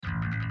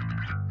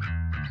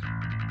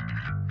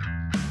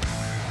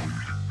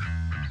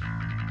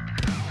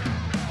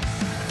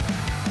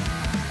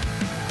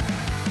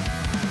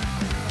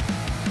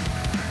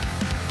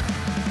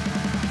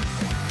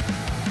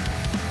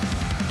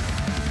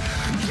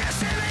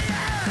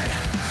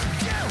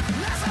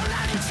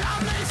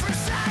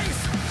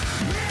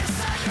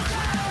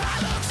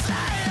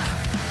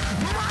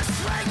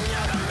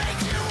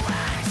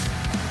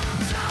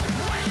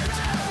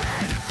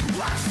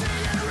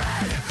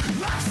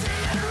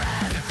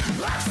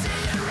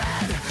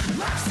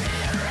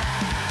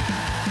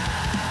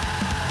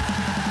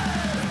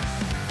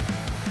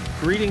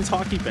Greetings,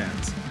 hockey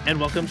fans, and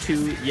welcome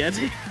to yet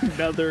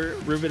another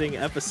riveting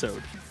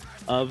episode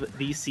of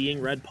the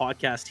Seeing Red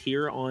podcast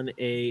here on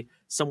a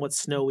somewhat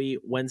snowy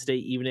Wednesday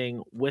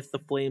evening with the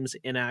Flames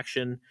in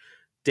action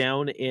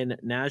down in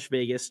Nash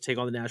Vegas to take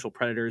on the Nashville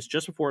Predators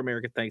just before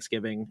American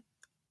Thanksgiving.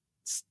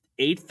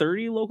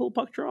 8:30 local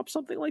puck drop,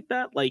 something like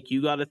that. Like,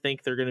 you got to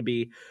think they're going to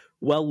be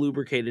well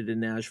lubricated in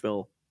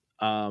Nashville,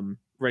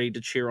 ready to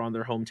cheer on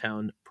their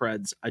hometown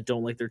Preds. I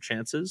don't like their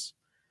chances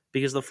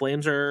because the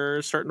Flames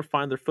are starting to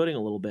find their footing a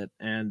little bit,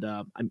 and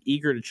I'm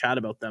eager to chat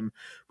about them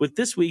with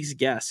this week's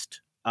guest.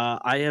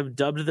 I have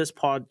dubbed this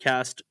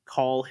podcast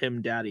Col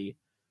Him Daddy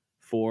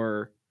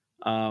for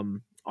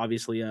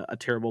obviously a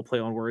terrible play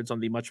on words on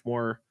the much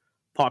more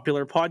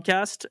popular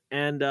podcast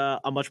and a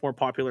much more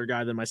popular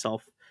guy than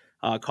myself,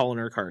 Colin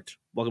Urquhart.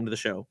 Welcome to the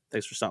show.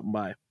 Thanks for stopping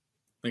by.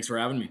 Thanks for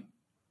having me.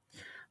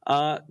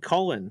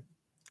 Colin,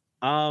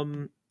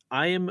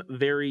 I am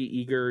very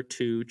eager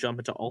to jump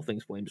into all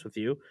things Flames with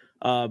you,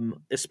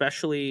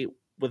 especially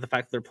with the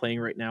fact that they're playing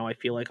right now. I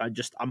feel like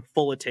I'm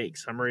full of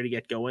takes. I'm ready to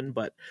get going.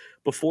 But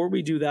before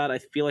we do that, I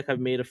feel like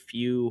I've made a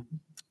few.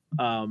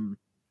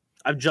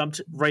 I've jumped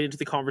right into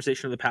the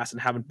conversation of the past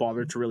and haven't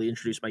bothered to really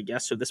introduce my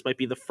guest. So this might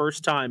be the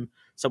first time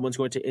someone's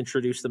going to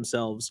introduce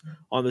themselves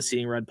on the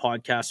Seeing Red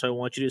podcast. So I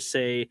want you to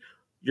say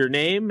your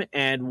name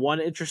and one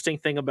interesting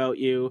thing about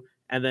you,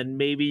 and then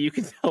maybe you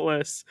can tell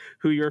us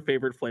who your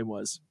favorite Flame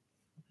was.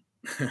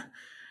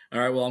 All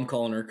right. Well, I'm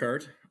Colin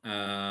Urquhart.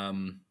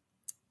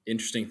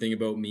 Interesting thing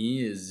about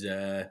me is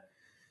I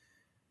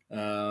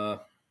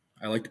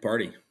like to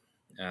party.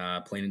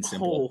 Plain and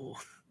simple.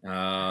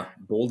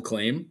 Bold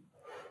claim.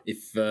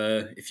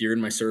 If you're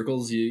in my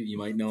circles, you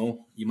might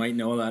know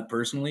that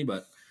personally.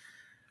 But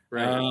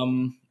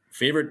Right.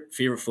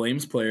 Favorite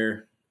Flames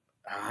player.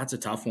 That's a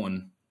tough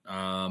one.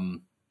 I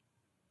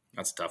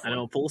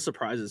know, full of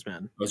surprises,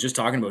 man. I was just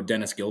talking about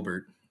Dennis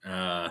Gilbert.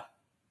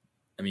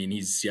 I mean,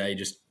 he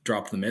just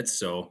dropped the mitts.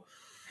 So,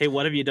 hey,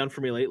 what have you done for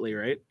me lately,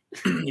 right?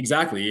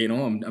 Exactly. You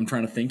know, I'm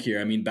trying to think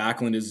here. I mean,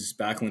 Backlund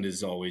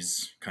is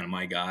always kind of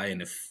my guy,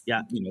 and if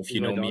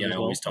you know me, I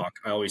always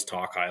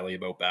talk highly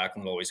about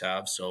Backlund. Always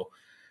have. So,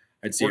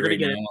 I'd say right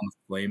now on the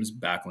Flames,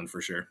 Backlund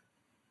for sure.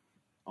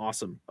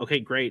 Awesome. Okay,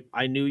 great.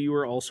 I knew you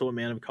were also a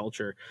man of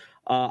culture.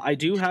 I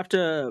do have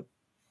to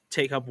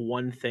take up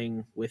one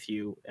thing with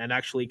you, and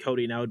actually,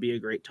 Cody, now would be a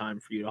great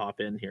time for you to hop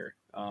in here.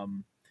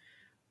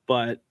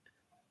 But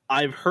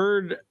I've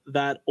heard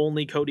that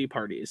only Cody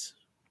parties.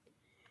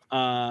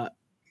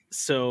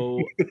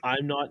 So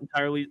I'm not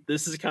entirely.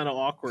 This is kind of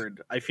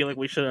awkward. I feel like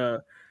we should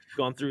have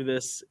gone through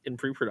this in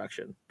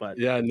pre-production, but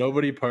yeah,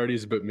 nobody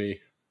parties but me.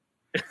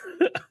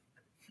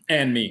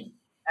 And me.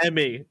 And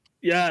me.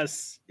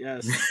 Yes.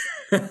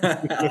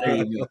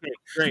 Okay,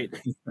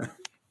 great.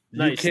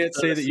 You can't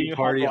say that you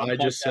party. I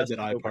just said that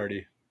I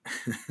party.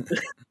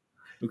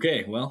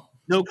 Okay, well.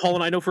 No,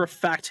 Colin, I know for a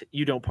fact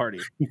you don't party.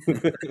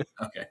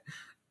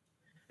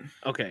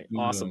 Okay,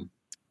 awesome.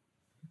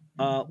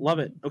 Love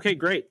it. Okay,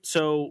 great.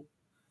 So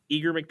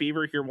Eager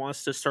McBeaver here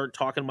wants to start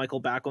talking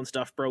Michael Backlund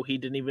stuff, bro. He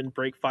didn't even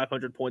break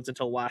 500 points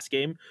until last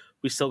game.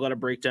 We still got to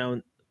break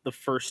down the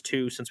first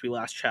two since we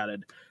last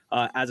chatted,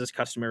 as is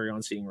customary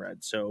on Seeing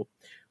Red. So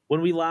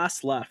when we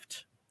last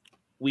left,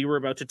 we were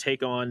about to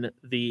take on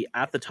the,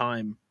 at the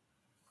time,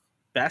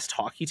 best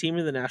hockey team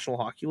in the National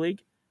Hockey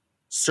League,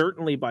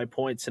 certainly by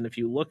points. And if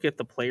you look at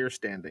the player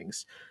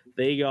standings,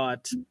 they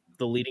got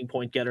the leading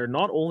point getter,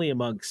 not only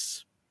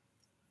amongst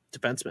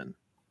defensemen,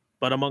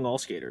 but among all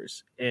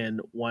skaters,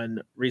 and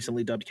one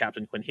recently dubbed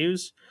Captain Quinn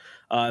Hughes.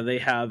 They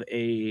have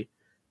a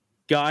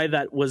guy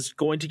that was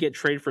going to get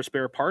traded for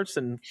spare parts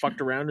and fucked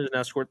around and has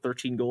now scored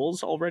 13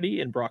 goals already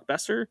in Brock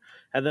Besser.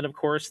 And then, of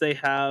course, they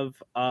have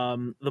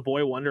the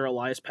boy wonder,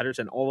 Elias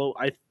Pettersson, although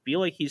I feel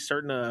like he's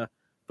starting to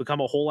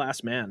become a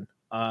whole-ass man,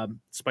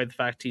 despite the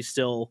fact he's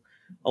still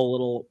a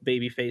little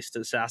baby-faced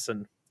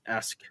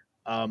assassin-esque.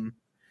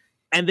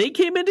 And they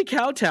came into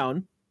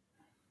Cowtown,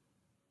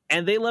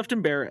 and they left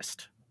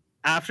embarrassed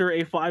after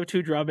a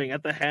 5-2 drubbing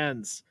at the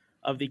hands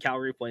of the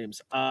Calgary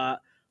Flames. Love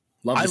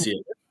to see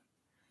it.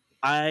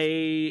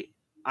 I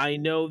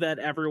know that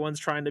everyone's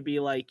trying to be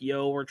like,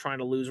 yo, we're trying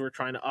to lose, we're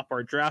trying to up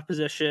our draft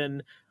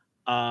position.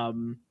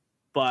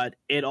 But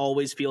it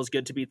always feels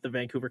good to beat the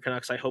Vancouver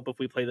Canucks. I hope if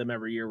we play them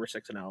every year, we're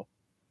 6-0.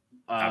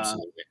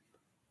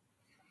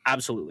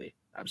 Absolutely.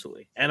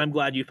 And I'm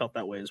glad you felt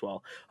that way as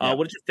well. Yeah.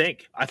 What did you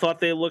think? I thought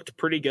they looked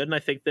pretty good, and I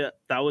think that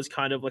was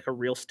kind of like a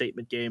real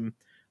statement game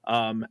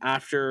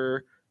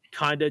after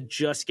kind of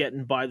just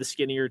getting by the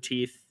skin of your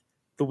teeth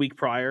the week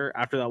prior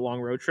after that long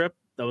road trip.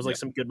 That was like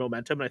some good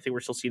momentum, and I think we're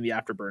still seeing the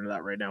afterburn of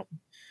that right now.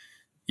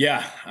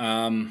 Yeah.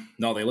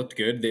 No, they looked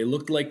good. They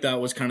looked like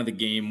that was kind of the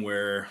game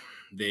where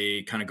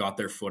they kind of got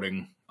their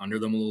footing under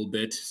them a little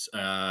bit.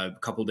 A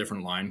couple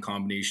different line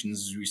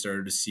combinations we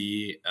started to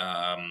see.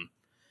 I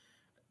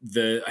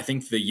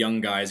think the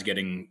young guys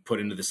getting put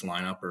into this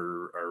lineup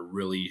are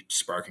really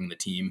sparking the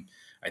team.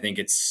 I think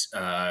it's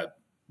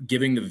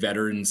giving the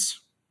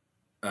veterans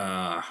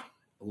a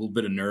little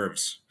bit of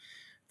nerves.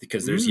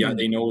 because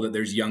they know that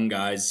there's young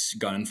guys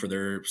gunning for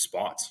their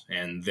spots,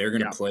 and they're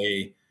going to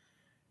play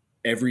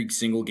every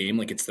single game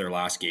like it's their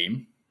last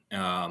game.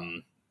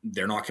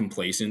 They're not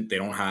complacent. They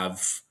don't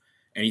have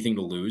anything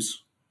to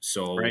lose.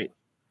 So,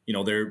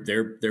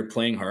 they're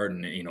playing hard,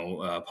 and,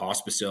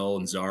 Pospisil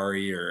and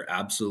Zari are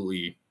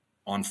absolutely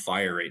on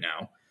fire right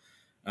now.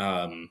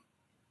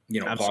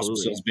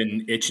 Pospisil's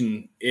been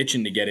itching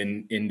to get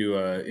into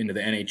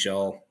the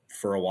NHL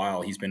for a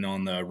while. He's been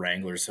on the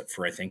Wranglers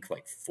for, I think,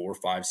 like 4,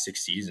 5,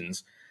 6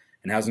 seasons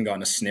and hasn't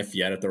gotten a sniff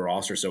yet at the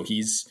roster. So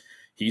he's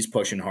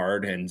pushing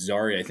hard, and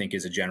Zari, I think,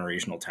 is a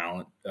generational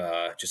talent.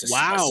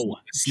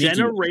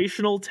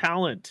 Generational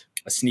talent.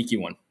 A sneaky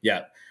one.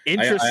 Yeah.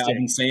 Interesting. I've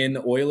been saying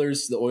the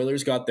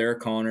Oilers got their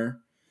Connor.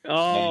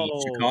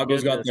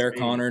 Chicago's got their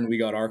Connor, and we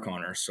got our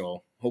Connor.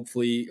 So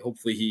hopefully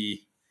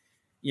he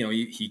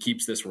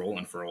keeps this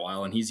rolling for a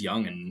while, and he's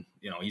young, and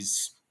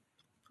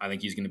I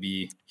think he's going to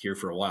be here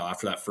for a while.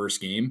 After that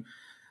first game,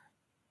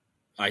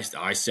 I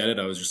said it.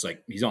 I was just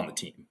like, he's on the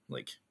team.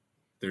 Like,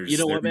 they're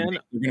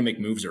going to make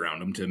moves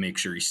around him to make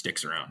sure he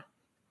sticks around.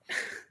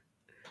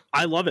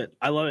 I love it.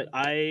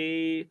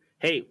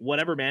 Hey,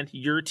 whatever, man.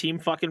 Your team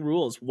fucking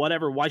rules.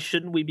 Whatever. Why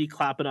shouldn't we be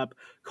clapping up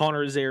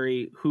Connor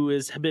Zary, who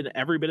has been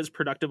every bit as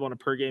productive on a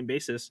per game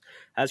basis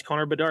as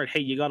Connor Bedard?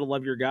 Hey, you got to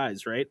love your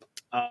guys, right?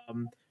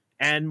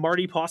 And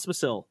Marty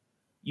Pospisil.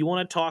 You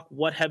want to talk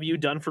what have you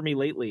done for me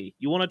lately?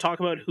 You want to talk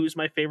about who's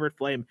my favorite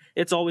Flame?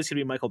 It's always going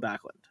to be Michael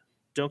Backlund.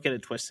 Don't get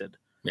it twisted.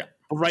 Yeah.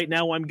 But right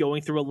now I'm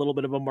going through a little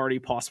bit of a Marty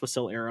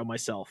Pospisil era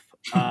myself.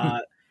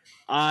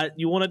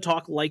 You want to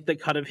talk like the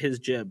cut of his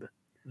jib.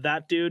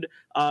 That dude,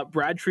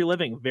 Brad Tree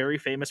Living, very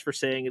famous for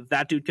saying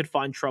that dude could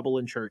find trouble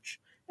in church.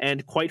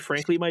 And quite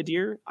frankly, my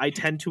dear, I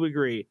tend to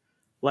agree.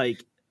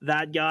 Like,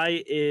 that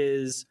guy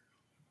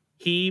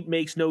he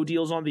makes no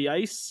deals on the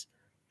ice,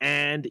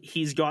 and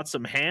he's got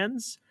some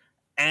hands,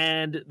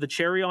 and the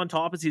cherry on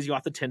top is he's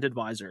got the tinted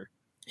visor.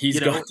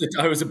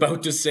 I was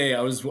about to say,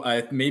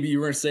 maybe you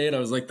were going to say it. I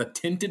was like, the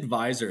tinted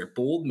visor,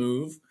 bold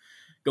move,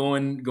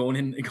 going to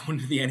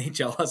the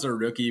NHL as a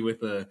rookie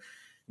with a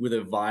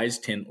vise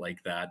tint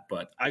like that.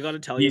 But I got to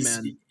tell you,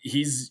 man,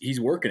 he's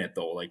working it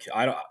though. Like,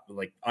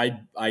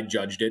 I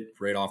judged it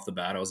right off the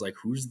bat. I was like,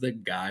 who's the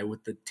guy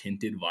with the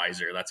tinted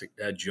visor? That's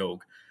a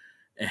joke.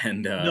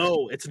 And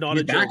no, it's not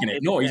a joke.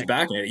 He's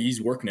backing it.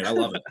 He's working it. I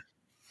love it.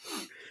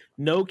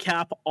 No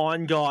cap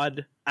on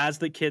God, as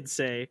the kids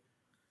say.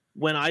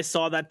 When I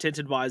saw that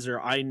tinted visor,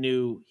 I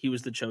knew he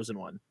was the chosen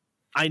one.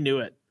 I knew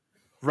it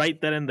right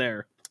then and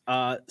there.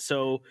 And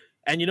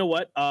you know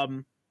what?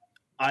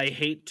 I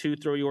hate to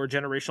throw your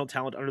generational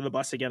talent under the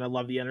bus again. I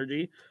love the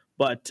energy,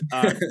 but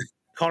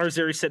Connor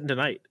Zary sitting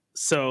tonight.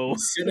 So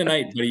he's sitting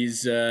tonight, but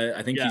he's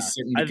I think he's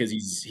sitting because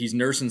he's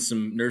nursing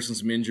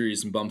some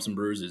injuries, some bumps and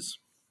bruises.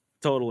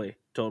 Totally.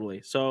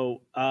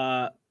 So,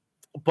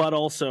 but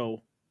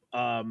also,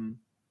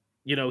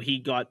 he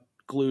got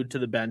glued to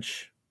the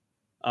bench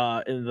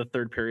in the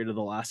third period of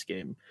the last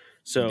game.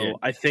 So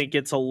I think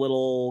it's a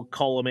little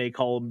column A,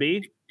 column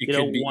B.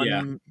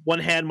 One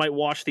hand might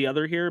wash the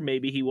other here.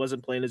 Maybe he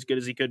wasn't playing as good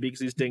as he could be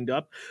because he's dinged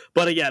up.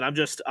 But again, I'm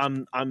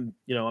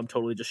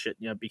totally just shitting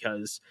you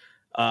because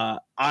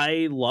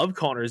I love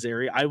Connor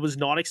Zary. I was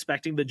not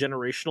expecting the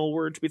generational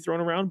word to be thrown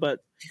around,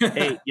 but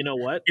hey, you know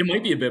what? It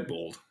might be a bit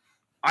bold.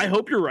 I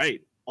hope you're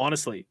right.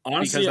 Honestly,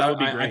 because that would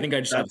be great. I think I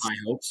just have high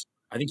hopes.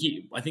 I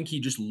think he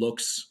just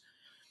looks.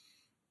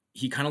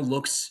 He kind of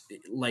looks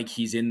like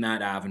he's in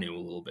that avenue a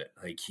little bit.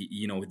 Like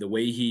the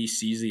way he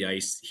sees the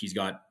ice, he's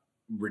got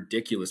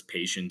ridiculous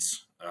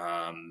patience.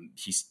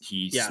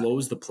 He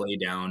slows the play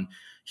down.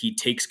 He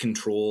takes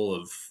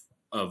control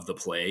of the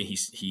play.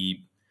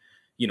 He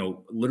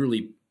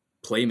literally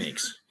play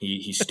makes.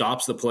 He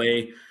stops the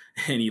play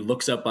and he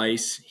looks up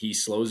ice. He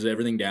slows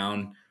everything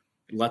down,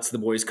 lets the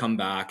boys come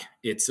back.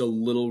 It's a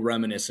little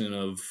reminiscent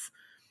of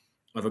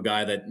a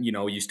guy that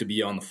used to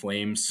be on the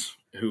Flames,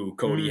 who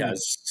Cody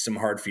has some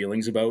hard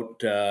feelings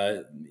about.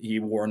 He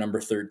wore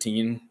number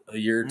 13 a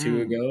year or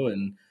two ago,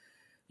 and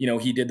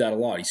he did that a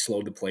lot. He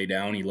slowed the play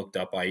down. He looked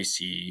up ice.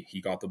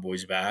 He got the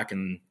boys back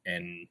and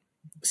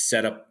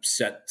set up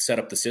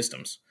the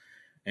systems.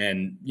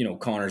 And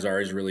Connor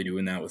Zary is really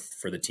doing that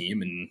for the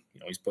team, and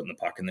he's putting the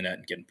puck in the net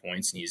and getting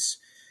points, and he's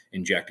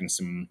injecting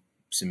some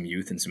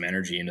youth and some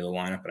energy into the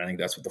lineup. And I think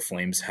that's what the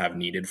Flames have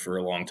needed for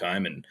a long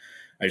time. And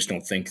I just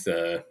don't think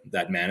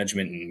that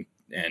management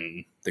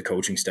and the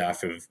coaching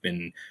staff have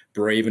been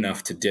brave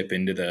enough to dip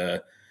into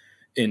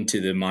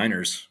the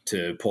minors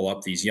to pull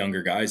up these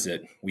younger guys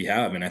that we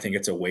have. And I think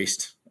it's a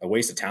waste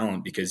of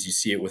talent, because you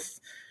see it with,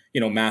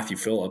 Matthew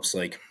Phillips,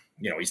 like,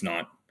 he's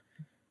not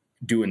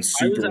doing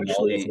super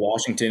well with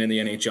Washington in the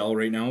NHL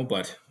right now,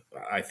 but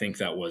I think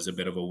that was a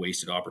bit of a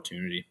wasted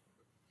opportunity.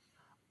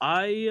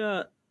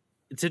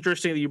 It's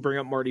interesting that you bring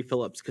up Marty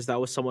Phillips, because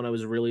that was someone I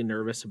was really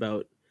nervous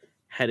about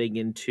heading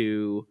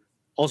into.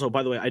 Also,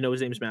 by the way, I know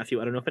his name's Matthew.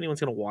 I don't know if anyone's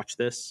going to watch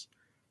this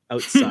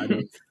outside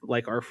of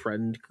like our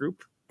friend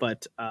group,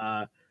 but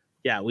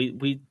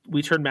we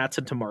turned Matts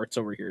into Marts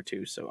over here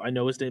too. So I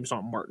know his name's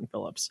not Martin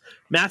Phillips.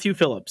 Matthew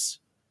Phillips.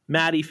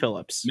 Matty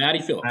Phillips. Matty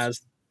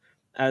Phillips.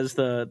 As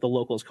the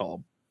locals call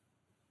him.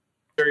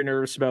 Very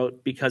nervous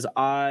about, because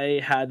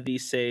I had the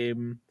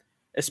same,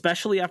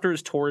 especially after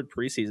his torrid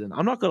preseason.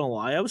 I'm not going to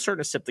lie. I was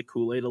starting to sip the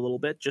Kool-Aid a little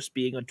bit, just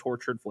being a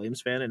tortured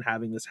Flames fan and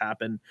having this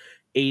happen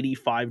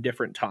 85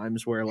 different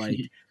times where like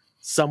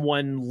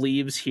someone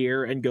leaves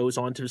here and goes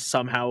on to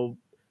somehow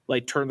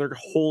like turn their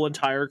whole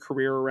entire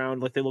career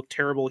around. Like they look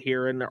terrible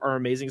here and are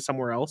amazing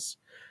somewhere else.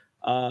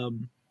 But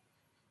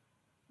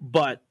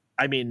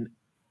I mean,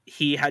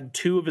 he had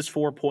 2 of his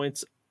 4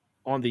 points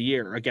on the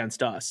year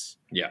against us.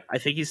 Yeah. I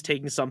think he's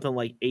taking something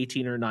like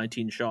 18 or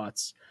 19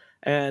 shots.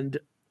 And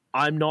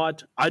I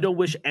don't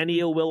wish any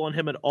ill will on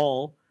him at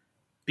all,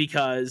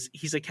 because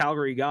he's a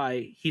Calgary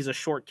guy. He's a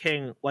short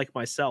king like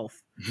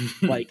myself.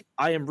 Like,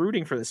 I am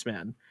rooting for this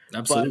man.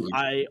 Absolutely. But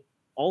I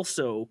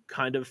also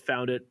kind of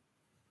found it,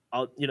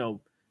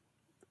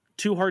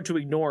 too hard to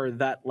ignore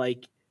that,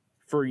 like,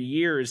 for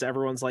years,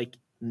 everyone's like,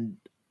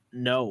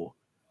 no.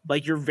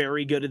 Like, you're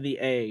very good in the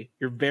A.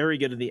 You're very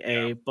good in the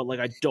A, but, like,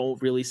 I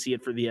don't really see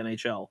it for the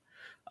NHL.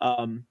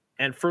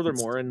 And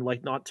furthermore, and,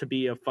 like, not to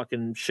be a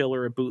fucking shill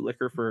or a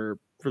bootlicker for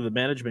the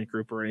management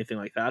group or anything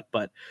like that,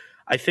 but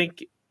I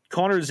think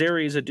Connor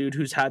Zary is a dude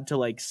who's had to,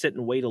 like, sit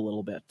and wait a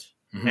little bit.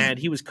 Mm-hmm. And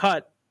he was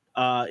cut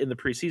in the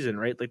preseason,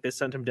 right? Like, they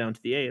sent him down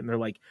to the A, and they're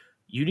like,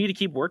 you need to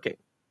keep working.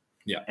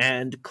 Yeah.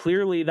 And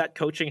clearly that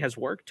coaching has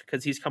worked,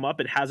 because he's come up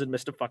and hasn't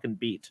missed a fucking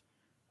beat.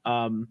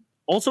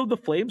 Also, the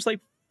Flames,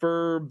 like,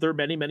 for their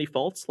many, many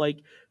faults, like,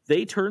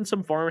 they turn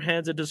some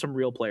farmhands into some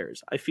real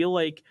players. I feel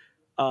like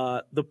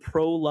the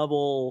pro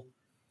level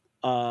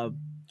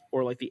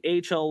or like the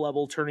AHL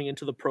level turning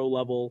into the pro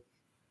level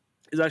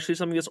is actually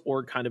something this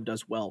org kind of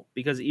does well,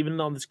 because even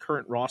on this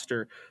current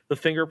roster, the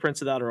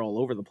fingerprints of that are all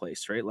over the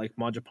place, right? Like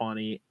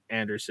Mangiapane,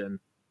 Anderson,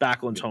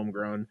 Backlund's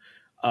homegrown,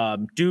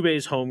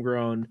 Dubé's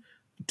homegrown,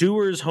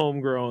 Dewar's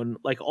homegrown.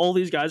 Like, all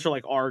these guys are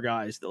like our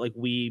guys that, like,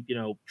 we,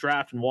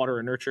 draft and water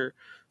and nurture.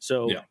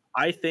 So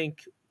I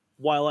think,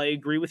 while I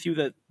agree with you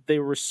that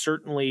there was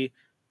certainly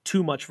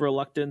too much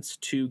reluctance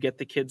to get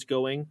the kids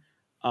going,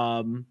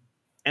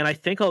 and I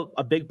think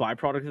a big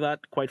byproduct of that,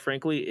 quite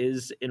frankly,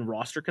 is in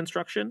roster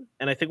construction.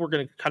 And I think we're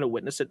going to kind of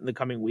witness it in the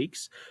coming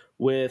weeks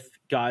with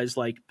guys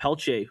like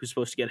Pelche, who's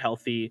supposed to get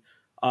healthy.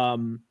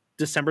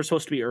 December's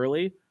supposed to be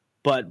early,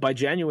 but by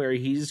January,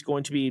 he's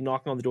going to be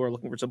knocking on the door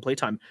looking for some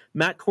playtime.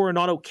 Matt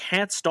Coronado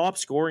can't stop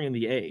scoring in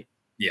the A.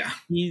 Yeah.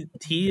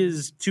 He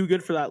is too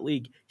good for that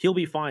league. He'll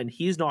be fine.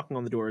 He's knocking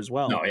on the door as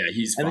well. No, yeah,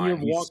 he's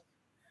fine.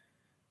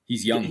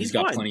 He's young. He's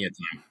got plenty of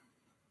time.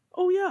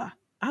 Oh, yeah,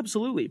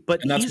 absolutely.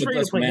 But and that's he's what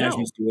ready to play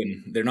management's now.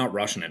 doing. They're not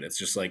rushing it. It's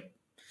just like,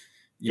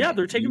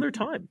 they're taking their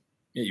time.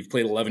 Yeah, you've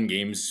played 11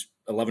 games,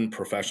 11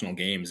 professional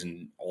games,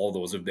 and all of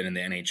those have been in the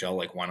NHL.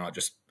 Like, why not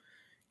just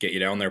get you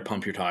down there,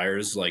 pump your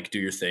tires, like, do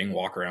your thing,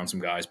 walk around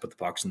some guys, put the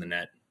pucks in the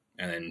net,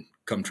 and then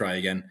come try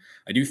again.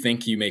 I do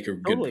think you make a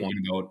good point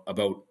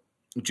about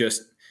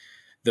just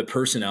the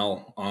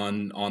personnel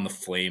on the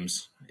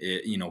Flames.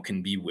 It,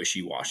 can be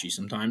wishy-washy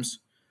sometimes.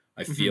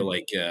 I feel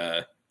like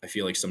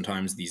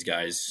sometimes these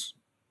guys,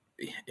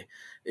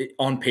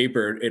 on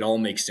paper, it all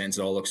makes sense.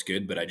 It all looks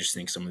good, but I just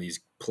think some of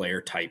these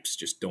player types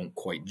just don't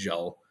quite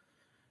gel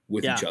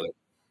with each other.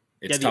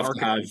 It's tough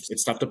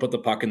to put the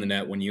puck in the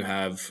net when you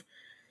have,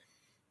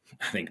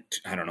 I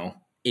don't know,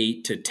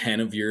 8 to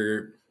 10 of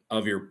your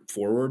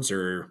forwards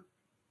are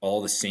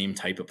all the same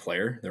type of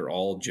player. They're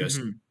all just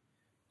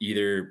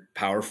either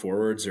power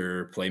forwards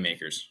or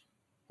playmakers.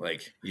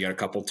 Like, you got a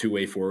couple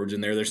two-way forwards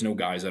in there. There's no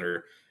guys that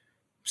are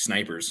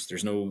snipers.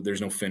 There's no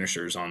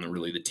finishers on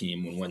the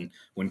team.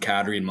 When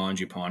Kadri and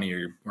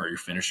Mangiapane are your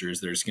finishers,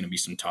 there's going to be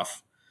some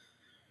tough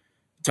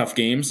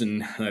games,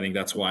 and I think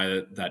that's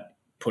why that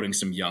putting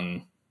some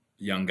young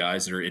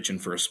guys that are itching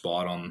for a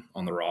spot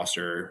on the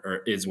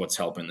roster is what's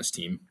helping this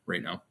team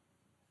right now.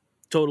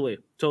 Totally.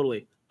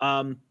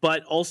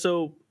 But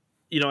also,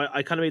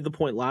 I kind of made the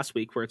point last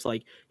week where it's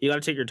like, you got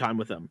to take your time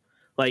with them.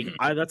 Like,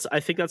 I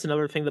think that's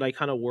another thing that I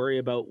kind of worry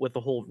about with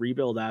the whole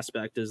rebuild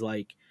aspect is,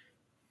 like,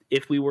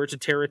 if we were to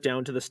tear it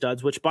down to the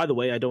studs, which, by the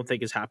way, I don't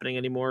think is happening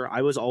anymore.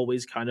 I was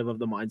always kind of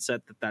the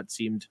mindset that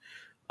seemed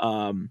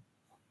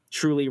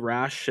truly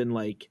rash and,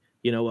 like,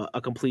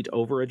 a complete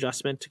over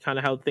adjustment to kind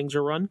of how things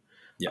are run.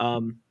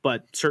 Yeah.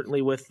 But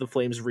certainly with the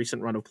Flames'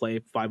 recent run of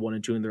play,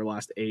 5-1-2 in their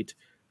last 8,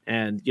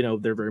 and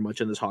they're very much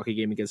in this hockey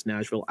game against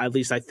Nashville. At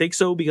least I think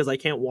so, because I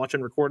can't watch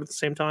and record at the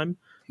same time.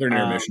 They're in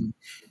intermission.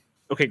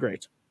 Okay,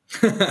 great.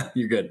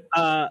 You're good.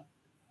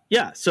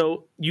 Yeah,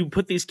 so you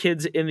put these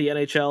kids in the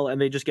NHL and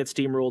they just get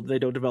steamrolled. They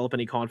don't develop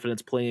any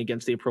confidence playing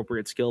against the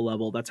appropriate skill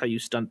level. That's how you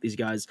stunt these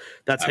guys.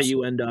 That's how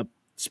you end up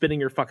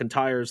spinning your fucking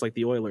tires like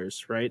the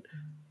Oilers, right?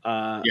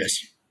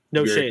 Yes.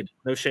 No shade.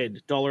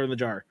 $1 in the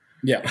jar.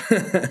 Yeah.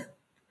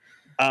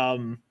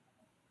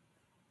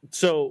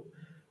 So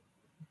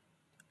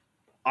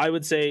I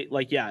would say,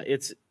 like,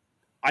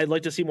 I'd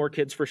like to see more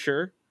kids for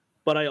sure,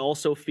 but I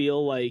also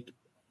feel like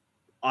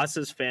us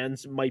as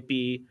fans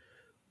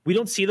we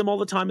don't see them all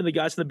the time, and the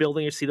guys in the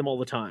building see them all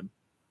the time.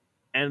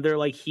 And they're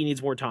like, he needs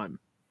more time.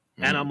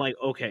 And I'm like,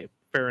 okay,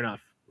 fair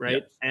enough,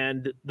 right?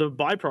 And the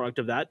byproduct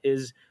of that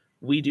is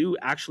we do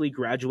actually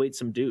graduate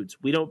some dudes.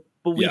 We don't,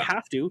 but we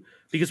have to,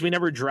 because we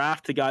never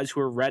draft the guys who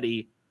are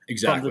ready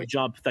from the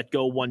jump that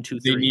go 1, 2,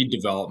 3. They need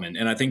development.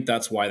 And I think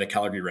that's why the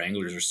Calgary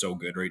Wranglers are so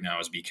good right now,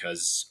 is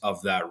because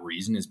of that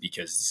reason, is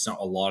because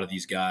a lot of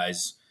these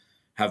guys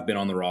have been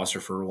on the roster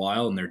for a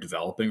while and they're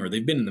developing, or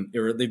they've been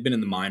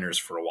in the minors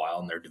for a while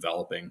and they're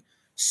developing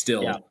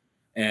still. Yeah.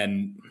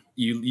 And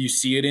you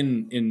see it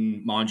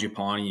in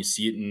Mangiapane, you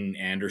see it in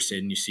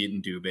Anderson, you see it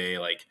in Dubé.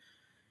 Like,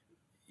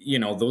 you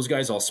know, those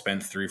guys all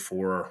spent 3,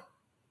 4,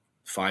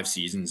 5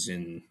 seasons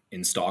in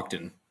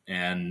Stockton,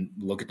 and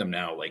look at them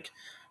now. Like,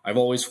 I've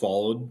always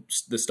followed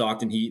the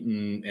Stockton Heat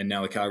and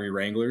now the Calgary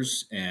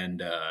Wranglers,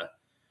 and I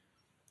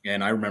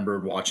remember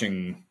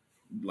watching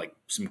like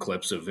some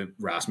clips of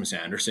Rasmus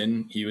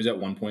Anderson. He was at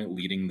one point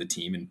leading the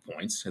team in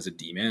points as a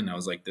D-man, and I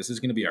was like, this is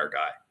going to be our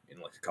guy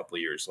in like a couple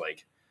of years.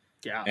 Like,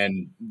 yeah.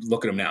 And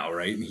look at him now,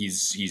 right?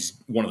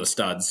 He's one of the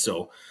studs.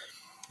 So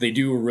they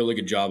do a really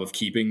good job of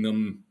keeping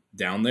them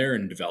down there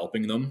and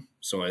developing them.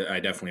 So I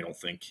definitely don't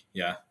think,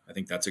 I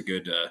think that's a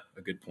good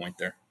point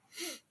there.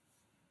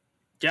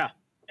 Yeah.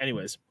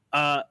 Anyways,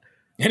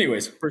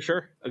 for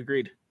sure.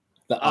 Agreed.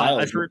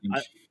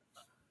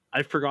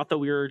 I forgot that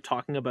we were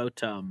talking about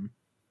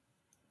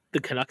the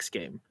Canucks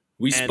game.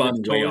 We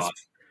spun way off.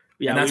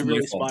 Yeah, and that's we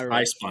really spiraled.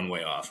 I spun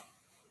way off.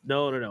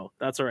 No.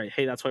 That's all right.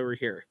 Hey, that's why we're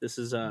here. This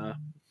is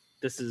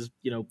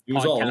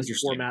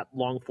podcast format,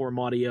 long form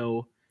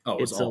audio. Oh,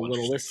 it's a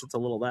little this, it's a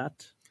little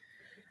that.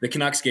 The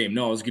Canucks game,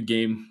 no, it was a good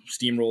game.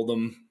 Steamrolled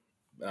them.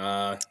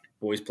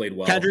 Boys played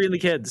well. Kadri and the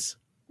kids.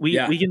 We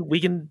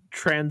can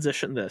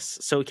transition this.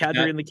 So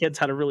Kadri and the kids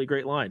had a really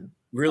gret line.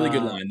 Really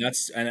good line.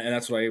 That's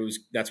why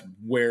that's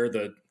where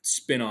the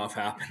spin-off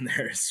happened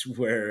there. Is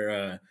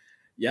where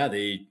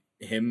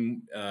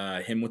him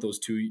with those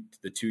two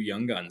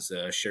young guns,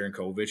 Sharon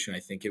Kovic, and I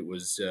think it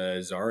was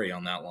Zari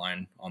on that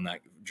line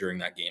during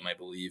that game, I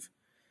believe.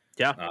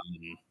 Yeah.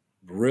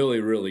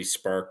 Really, really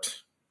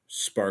sparked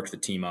the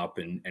team up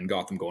and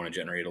got them going and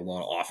generated a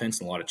lot of offense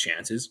and a lot of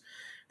chances.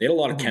 They had a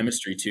lot of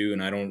chemistry too,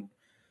 and I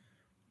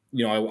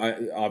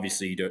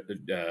obviously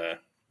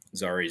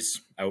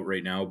Zari's out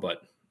right now,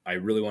 but I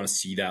really want to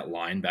see that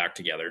line back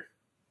together.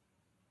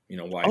 You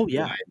know,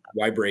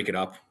 why break it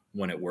up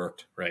when it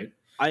worked, right?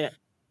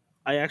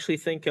 I actually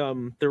think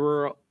there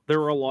were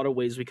a lot of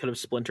ways we could have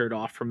splintered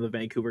off from the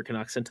Vancouver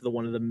Canucks into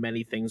one of the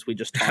many things we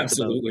just talked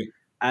about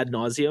ad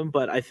nauseum.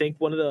 But I think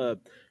one of the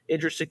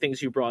interesting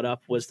things you brought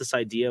up was this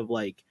idea of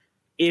like,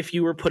 if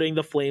you were putting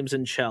the Flames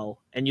in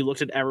shell and you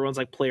looked at everyone's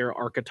like player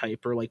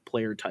archetype or like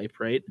player type,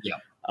 right? Yeah.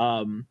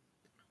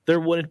 There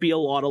wouldn't be a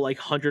lot of like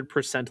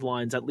 100%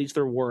 lines. At least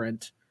there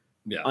weren't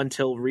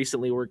until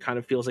recently, where it kind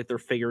of feels like they're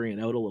figuring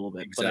it out a little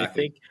bit. Exactly. But I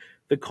think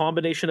the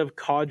combination of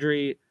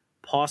Kadri,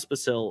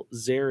 Pospisil,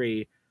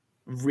 Zary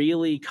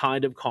really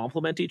kind of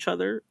complement each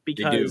other,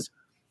 because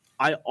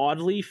I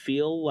oddly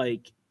feel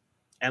like,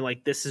 and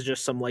like this is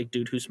just some like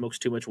dude who smokes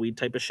too much weed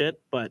type of shit,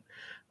 but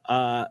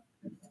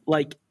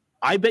like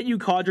I bet you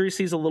Kadri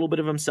sees a little bit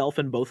of himself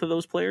in both of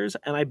those players,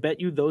 and I bet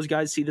you those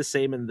guys see the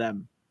same in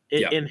them,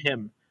 in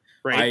him,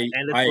 right?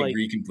 I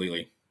agree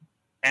completely.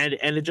 And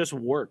it just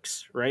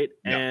works, right?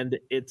 Yeah. And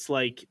it's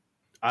like,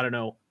 I don't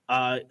know,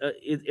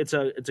 it's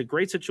a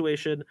great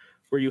situation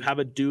where you have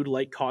a dude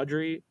like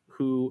Kadri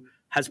who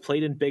has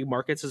played in big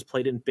markets, has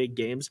played in big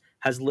games,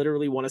 has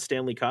literally won a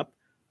Stanley Cup,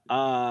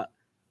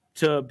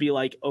 to be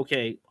like,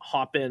 okay,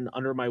 hop in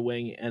under my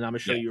wing and I'm gonna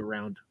show you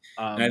around.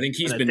 And I think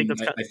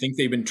I think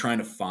they've been trying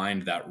to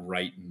find that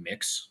right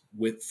mix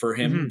for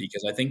him,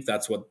 because I think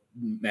that's what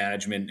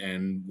management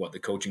and what the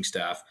coaching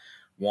staff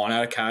want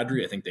out of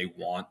Kadri. I think they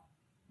want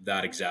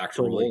that exact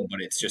role,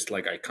 but it's just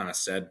like I kind of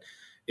said,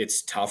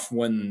 it's tough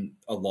when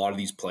a lot of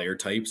these player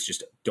types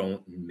just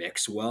don't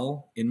mix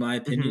well, in my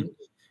opinion,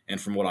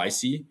 and from what I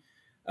see.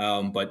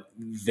 But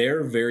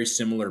they're very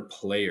similar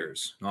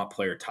players, not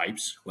player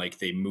types. Like,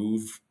 they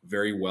move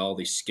very well,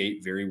 they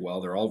skate very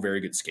well. They're all very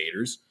good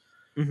skaters.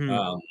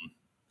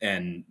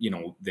 And,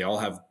 they all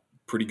have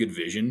pretty good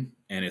vision,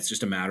 and it's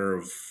just a matter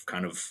of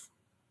kind of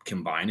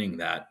combining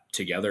that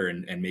together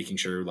and making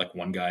sure, like,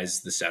 one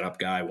guy's the setup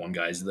guy, one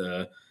guy's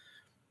the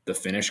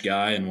finish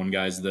guy, and one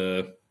guy's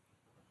the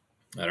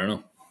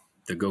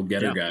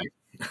go-getter guy.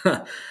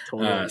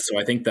 Totally. So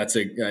I think that's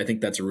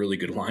a really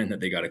good line that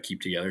they got to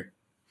keep together.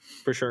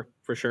 For sure.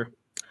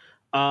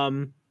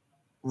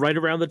 Right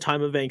around the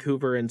time of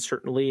Vancouver, and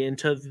certainly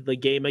into the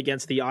game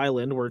against the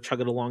Island, we're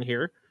chugging along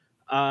here.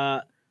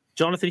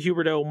 Jonathan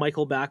Huberdeau,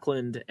 Michael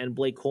Backlund, and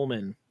Blake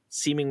Coleman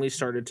seemingly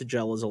started to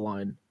gel as a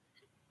line.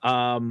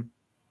 I'm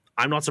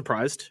not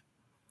surprised.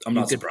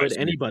 You could put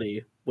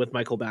anybody with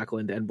Michael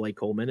Backlund and Blake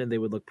Coleman, and they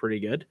would look pretty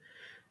good.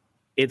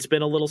 It's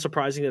been a little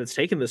surprising that it's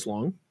taken this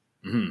long.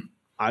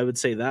 I would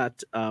say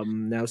that.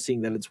 Now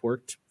seeing that it's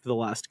worked for the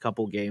last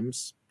couple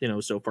games,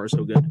 so far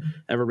so good.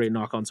 Everybody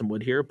knock on some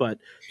wood here, but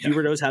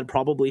Huberdeau's had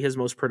probably his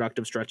most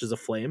productive stretch as a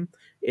Flame.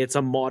 It's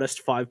a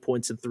modest 5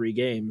 points in 3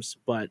 games,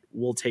 but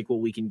we'll take what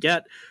we can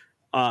get.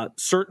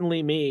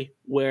 Certainly me,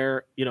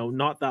 where,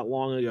 not that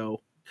long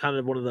ago, kind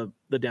of one of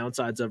the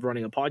downsides of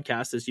running a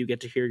podcast is you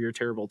get to hear your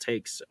terrible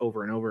takes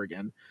over and over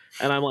again.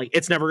 And I'm like,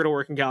 it's never going to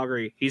work in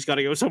Calgary. He's got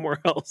to go somewhere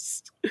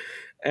else.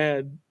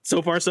 And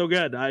so far, so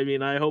good. I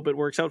mean, I hope it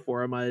works out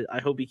for him. I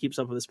hope he keeps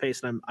up with his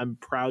pace, and I'm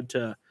proud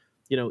to,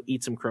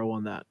 eat some crow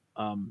on that,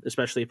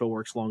 especially if it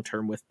works long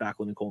term with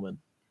Backlund and Coleman.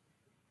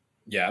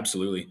 Yeah,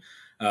 absolutely.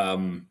 I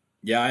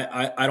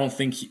don't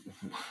think.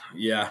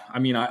 I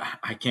mean,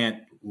 I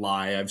can't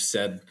lie. I've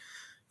said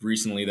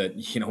recently that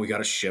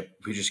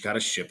we just got to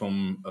ship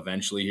him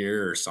eventually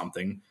here or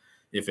something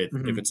if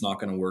it's not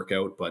going to work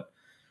out. But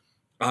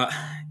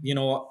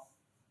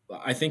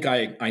I think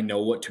I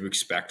know what to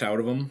expect out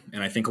of him,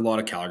 and I think a lot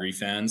of Calgary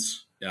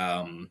fans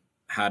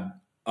had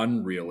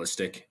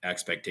unrealistic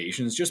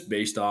expectations just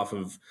based off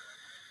of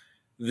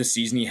the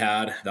season he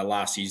had that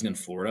last season in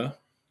Florida.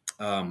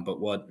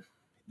 But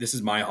this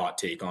is my hot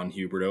take on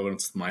Huberdeau, and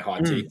it's my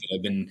hot take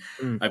that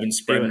I've been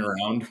spreading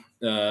around,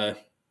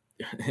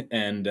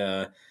 and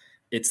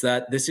it's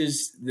that this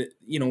is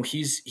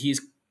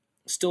he's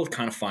still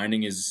kind of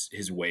finding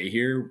his way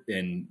here,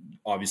 and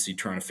obviously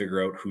trying to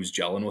figure out who's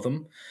gelling with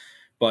him.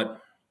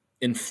 But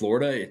in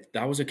Florida,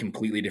 that was a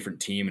completely different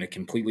team and a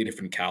completely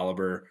different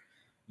caliber.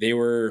 They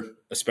were,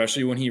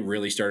 especially when he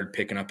really started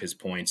picking up his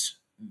points,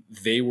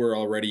 they were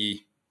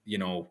already,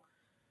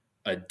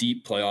 a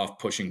deep playoff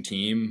pushing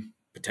team,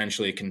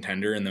 potentially a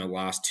contender in the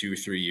last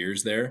 2-3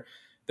 years there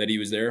that he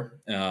was there.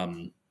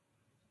 But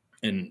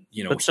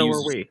so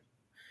are we.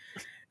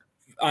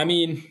 I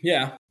mean,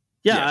 yeah.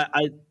 Yeah.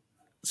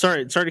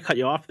 Sorry to cut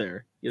you off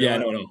there.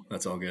 No,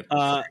 that's all good.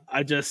 I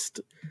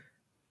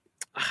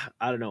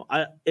don't know.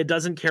 It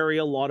doesn't carry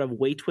a lot of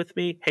weight with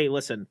me. Hey,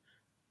 listen,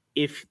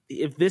 if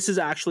this is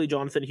actually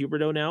Jonathan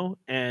Huberdeau now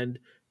and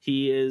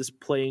he is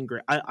playing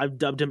great, I've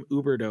dubbed him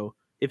Uberdeau.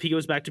 If he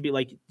goes back to be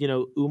like,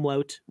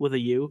 umlaut with a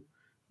U,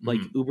 like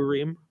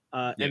Uberim.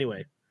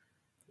 Anyway,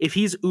 if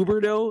he's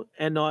Uberdeau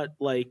and not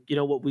like,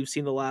 what we've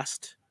seen the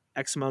last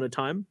X amount of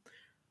time,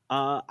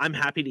 I'm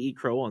happy to eat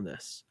crow on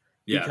this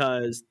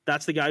because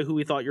that's the guy who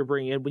we thought you're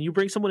bringing in. When you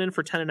bring someone in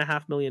for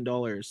 $10.5 million,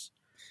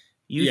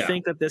 you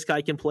think that this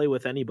guy can play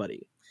with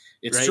anybody.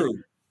 It's right? true.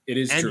 It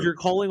is and true. You're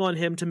calling on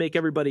him to make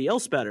everybody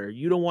else better.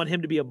 You don't want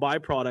him to be a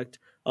byproduct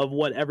of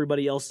what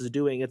everybody else is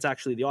doing. It's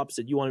actually the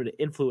opposite. You want him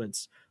to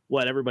influence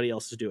what everybody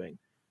else is doing.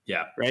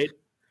 Yeah. Right.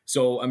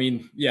 So, I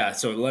mean,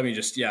 so let me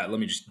just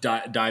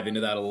dive into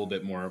that a little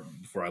bit more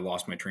before I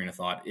lost my train of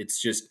thought. It's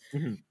just,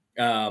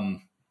 before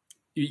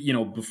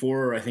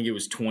I think it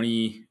was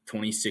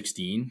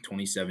 2016,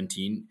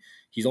 2017,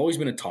 he's always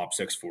been a top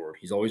six forward.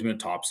 He's always been a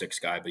top six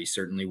guy, but he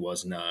certainly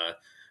wasn't a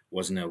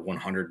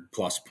 100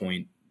 plus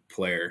point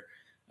player.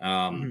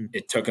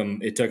 It took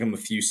him a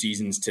few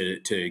seasons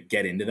to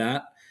get into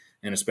that.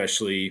 And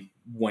especially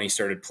when he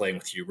started playing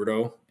with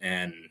Huberdeau,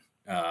 and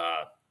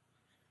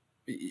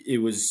he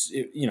was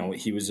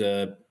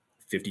a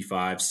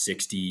 55,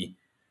 60,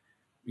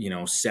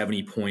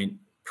 70 point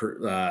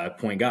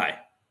guy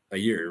a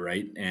year.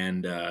 Right.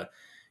 And,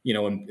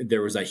 and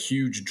there was a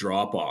huge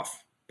drop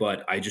off,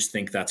 but I just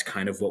think that's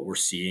kind of what we're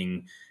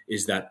seeing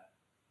is that,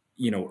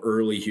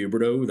 early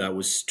Huberdeau that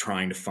was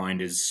trying to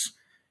find his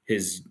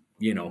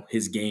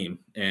game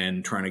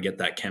and trying to get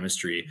that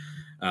chemistry.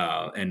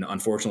 And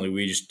unfortunately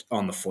we just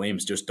on the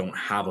Flames just don't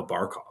have a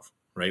Barkov,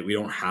 right? We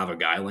don't have a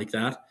guy like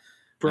that.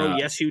 Bro,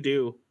 yes, you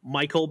do.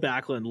 Michael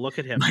Backlund. Look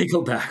at him.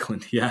 Michael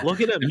Backlund. Yeah.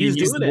 Look at him. He's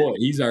doing it.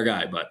 He's our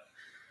guy, but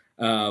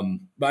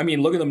I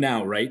mean, look at them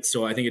now, right?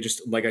 So I think it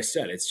just, like I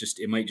said,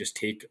 it might just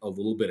take a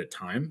little bit of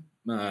time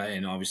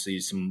and obviously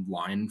some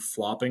line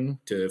flopping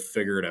to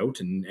figure it out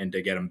and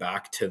to get him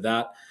back to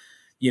that,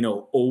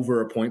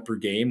 over a point per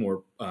game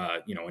or,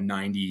 a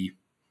 90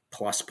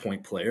 plus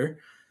point player.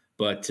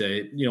 But,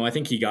 I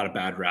think he got a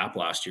bad rap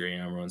last year.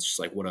 Everyone's just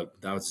like,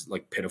 that was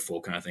like pitiful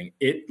kind of thing.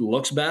 It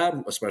looks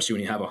bad, especially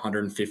when you have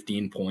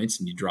 115 points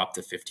and you drop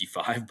to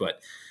 55.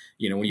 But,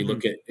 when you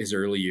look at his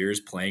early years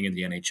playing in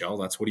the NHL,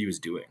 that's what he was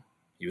doing.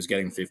 He was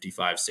getting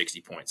 55,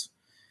 60 points.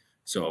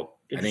 So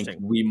I think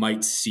we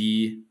might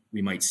see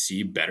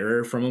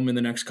better from him in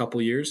the next couple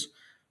of years.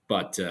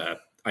 But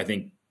I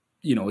think,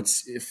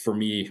 it's for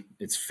me,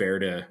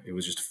 it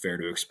was just fair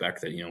to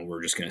expect that,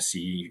 we're just going to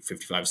see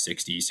 55,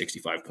 60,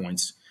 65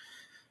 points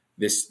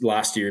this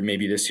last year,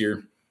 maybe this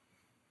year.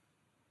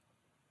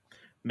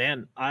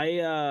 Man,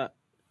 I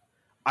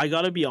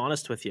got to be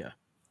honest with you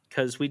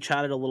because we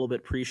chatted a little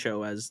bit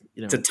pre-show as,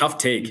 it's a tough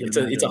take.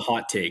 It's a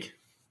hot take.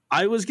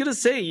 I was going to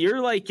say,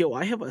 you're like,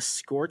 I have a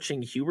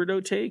scorching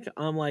Huberdeau take.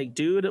 I'm like,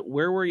 dude,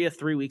 where were you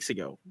 3 weeks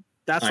ago?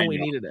 That's when we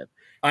needed it.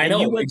 I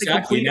know, you went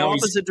exactly. the complete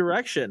opposite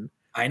direction.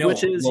 I know.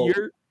 Which is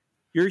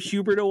you're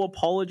Huberdeau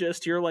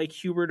apologist. You're like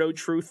Huberdeau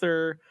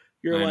truther.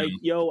 You're like,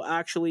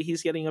 actually,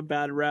 he's getting a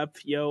bad rep.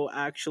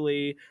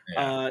 Actually,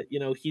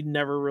 he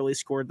never really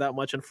scored that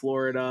much in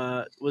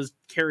Florida. Was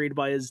carried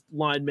by his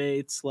line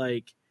mates.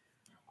 Like,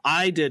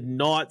 I did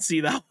not see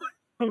that one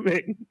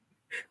coming.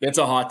 That's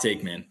a hot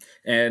take, man.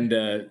 And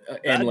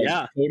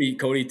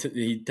Cody,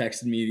 he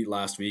texted me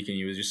last week, and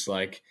he was just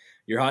like,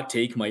 "Your hot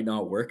take might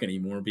not work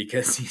anymore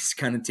because he's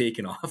kind of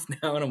taken off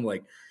now." And I'm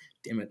like,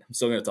 damn it, I'm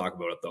still going to talk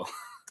about it though.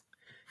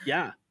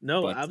 Yeah,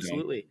 no,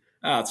 absolutely.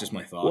 That's just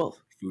my thought. Well,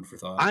 food for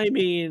thought. I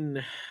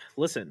mean,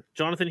 listen,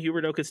 Jonathan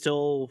Huberdeau could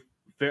still,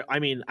 I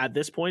mean, at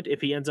this point, if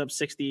he ends up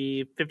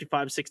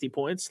 55, 60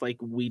 points, like,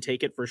 we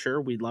take it for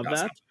sure. We'd love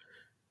that.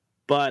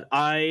 But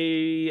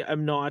I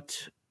am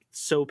not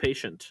so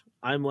patient.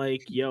 I'm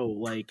like, yo,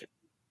 like,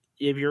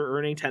 if you're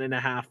earning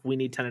 10.5, we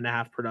need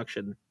 10.5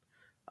 production.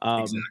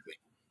 Exactly.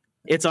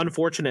 It's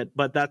unfortunate,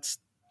 but that's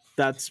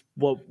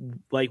what,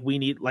 like, we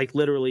need. Like,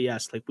 literally,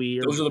 yes, like,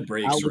 those are the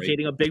breaks,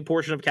 allocating right? a big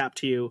portion of cap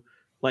to you.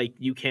 Like,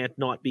 you can't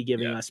not be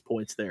giving us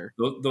points there.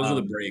 Those are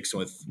the breaks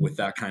with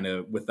that kind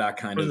of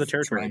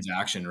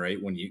transaction, right?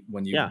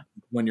 When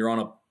you're on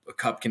a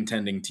cup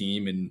contending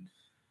team and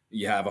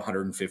you have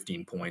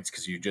 115 points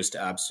because you just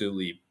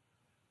absolutely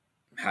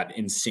had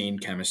insane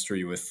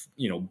chemistry with,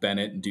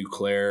 Bennett and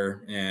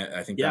Duclair, and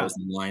I think that was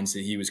the lines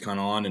that he was kind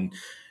of on,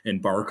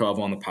 and Barkov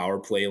on the power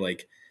play.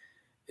 Like,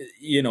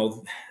 it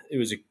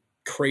was a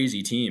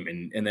crazy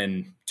team, and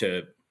then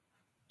to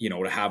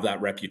have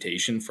that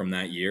reputation from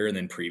that year and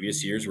then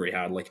previous years where he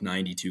had like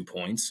 92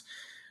 points,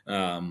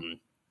 the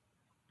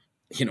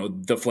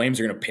Flames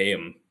are going to pay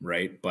him,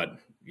 right? But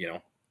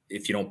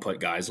if you don't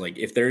put guys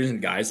if there isn't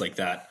guys like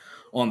that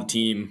on the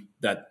team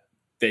that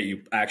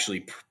you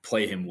actually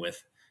play him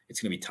with,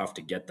 it's going to be tough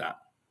to get that.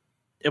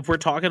 If we're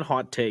talking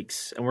hot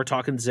takes and we're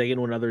talking zig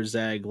and another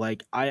zag,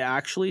 like, I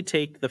actually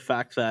take the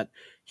fact that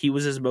he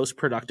was his most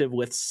productive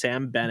with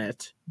Sam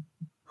Bennett,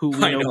 who we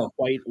know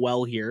quite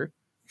well here.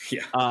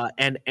 Yeah.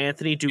 And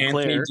Anthony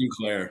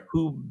Duclair,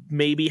 who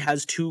maybe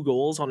has 2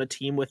 goals on a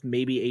team with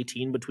maybe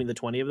 18 between the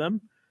 20 of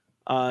them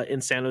in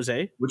San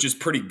Jose. Which is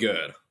pretty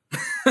good.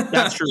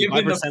 That's true.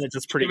 My percentage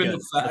is pretty good.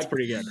 That's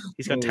pretty good.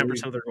 He's got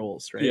 10% of their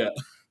goals, right?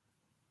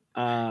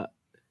 Yeah.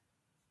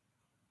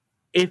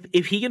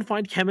 If he can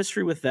find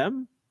chemistry with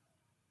them,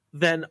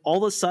 then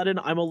all of a sudden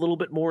I'm a little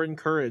bit more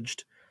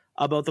encouraged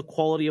about the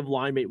quality of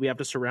line mate we have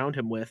to surround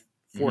him with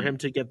for him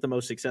to get the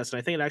most success. And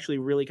I think it actually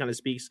really kind of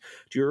speaks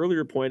to your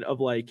earlier point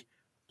of, like,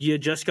 you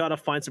just got to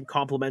find some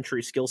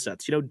complementary skill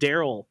sets.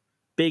 Daryl,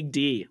 Big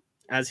D,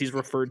 as he's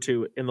referred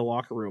to in the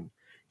locker room,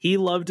 he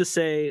loved to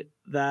say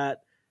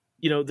that,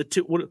 the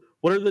two,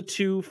 what are the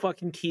 2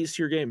 fucking keys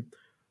to your game?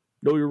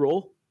 Know your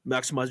role,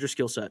 maximize your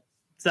skill set.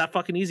 It's that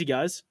fucking easy,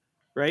 guys.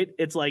 Right?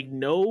 It's like,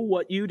 know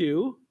what you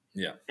do,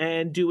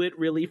 and do it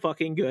really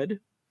fucking good,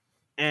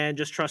 and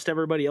just trust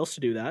everybody else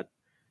to do that,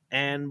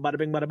 and bada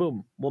bing, bada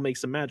boom, we'll make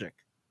some magic.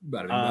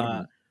 Bada bing, bada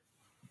boom.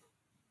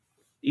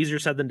 Easier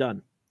said than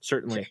done,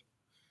 certainly.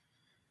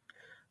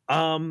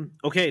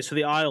 Okay, so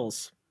the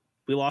Isles,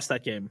 we lost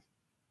that game.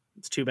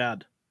 It's too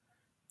bad.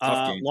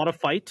 A lot of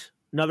fight.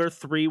 Another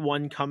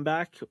 3-1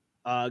 comeback.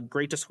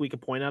 Great to squeak a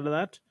point out of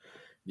that.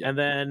 Yeah. And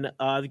then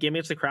the game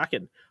against the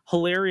Kraken.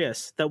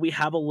 Hilarious that we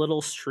have a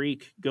little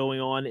streak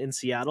going on in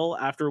Seattle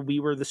after we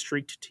were the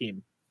streaked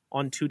team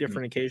on 2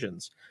 different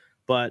occasions.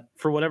 But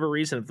for whatever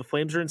reason, if the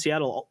Flames are in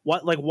Seattle,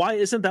 why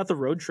isn't that the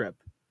road trip?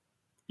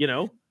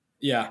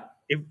 Yeah.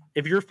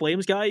 If you're a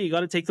Flames guy, you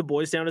got to take the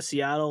boys down to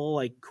Seattle,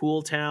 like,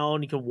 cool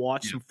town. You can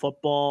watch some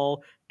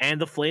football, and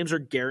the Flames are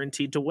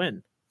guaranteed to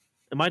win.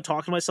 Am I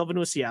talking myself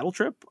into a Seattle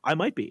trip? I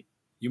might be.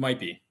 You might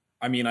be.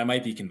 I mean, I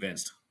might be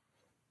convinced.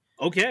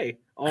 Okay.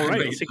 All right.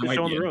 Let's take the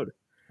show on the road.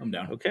 I'm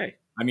down. Okay.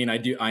 I mean,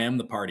 I am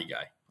the party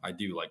guy. I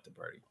do like the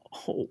party.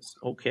 Oh,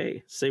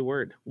 okay. Say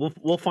word.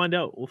 We'll find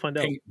out.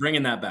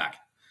 Bringing that back.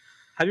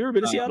 Have you ever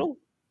been to Seattle?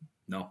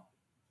 No.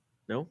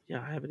 No?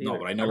 Yeah, I haven't either. No,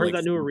 but I know, I heard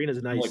that new arena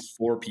is nice. Like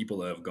 4 people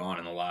that have gone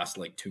in the last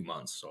 2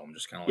 months, so I'm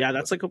just kind of yeah,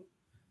 that's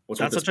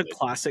such a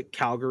classic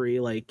Calgary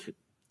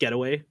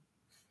getaway.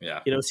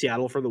 Yeah.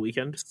 Seattle for the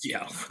weekend.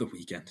 Seattle for the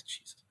weekend.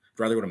 Jesus. I'd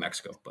rather go to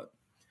Mexico, but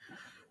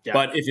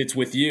if it's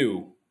with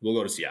you, we'll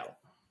go to Seattle.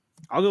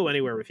 I'll go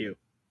anywhere with you.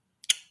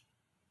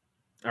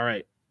 All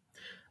right.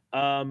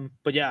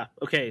 But yeah,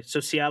 okay. So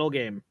Seattle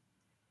game,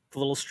 the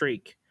little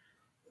streak.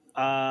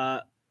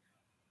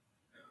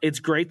 It's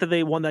great that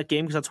they won that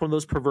game because that's one of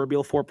those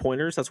proverbial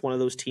 4-pointers. That's one of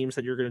those teams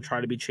that you're going to try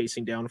to be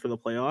chasing down for the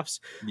playoffs.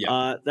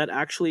 Yeah. That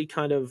actually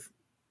kind of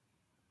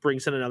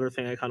brings in another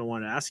thing I kind of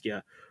want to ask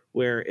you,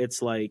 where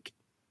it's like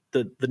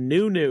the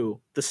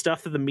the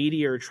stuff that the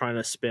media are trying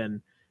to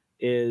spin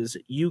is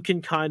you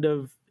can kind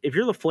of, if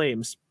you're the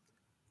Flames,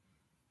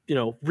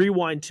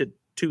 rewind to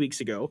 2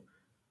 weeks ago,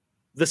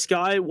 the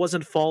sky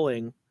wasn't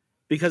falling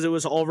because it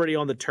was already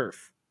on the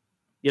turf.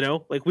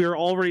 We were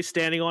already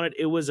standing on it.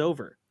 It was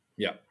over.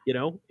 Yeah.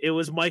 It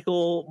was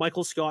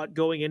Michael Scott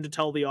going in to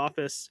tell the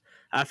office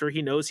after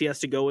he knows he has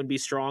to go and be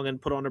strong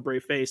and put on a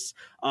brave face.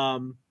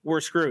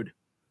 We're screwed.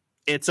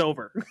 It's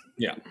over.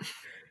 Yeah.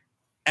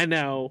 And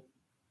now,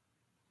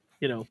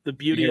 the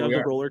beauty of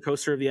the roller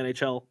coaster of the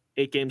NHL,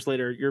 8 games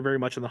later, you're very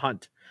much in the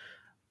hunt.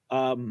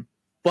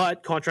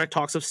 But contract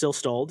talks have still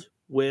stalled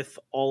with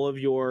all of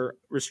your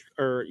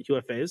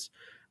UFAs.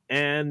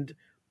 And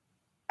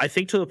I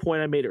think to the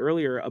point I made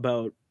earlier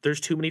about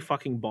there's too many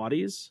fucking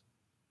bodies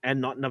and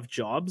not enough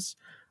jobs.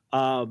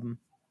 All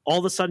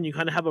of a sudden you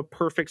kind of have a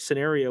perfect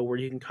scenario where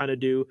you can kind of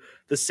do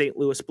the St.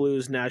 Louis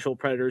Blues, Nashville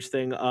Predators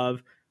thing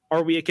of,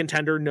 are we a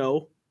contender?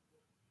 No.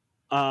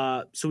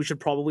 So we should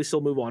probably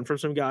still move on from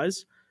some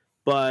guys,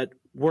 but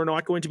we're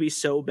not going to be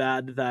so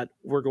bad that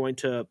we're going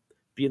to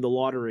be in the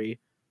lottery.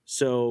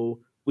 So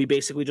we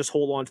basically just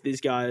hold on to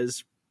these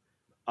guys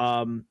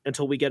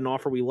until we get an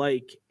offer we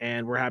like,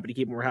 and we're happy to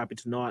keep them, we're happy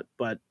to not.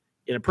 But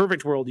in a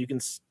perfect world, you can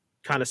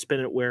kind of spin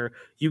it where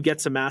you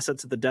get some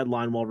assets at the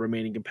deadline while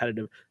remaining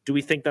competitive. Do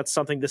we think that's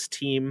something this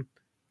team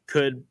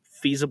could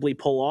feasibly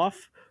pull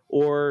off?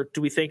 Or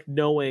do we think,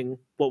 knowing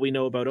what we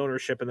know about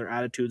ownership and their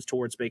attitudes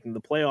towards making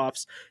the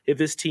playoffs, if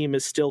this team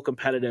is still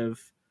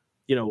competitive,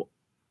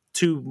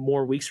 2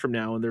 more weeks from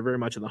now and they're very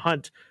much in the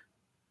hunt,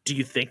 do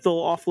you think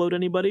they'll offload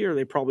anybody, or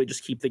they probably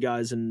just keep the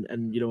guys and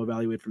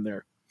evaluate from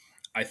there?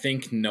 I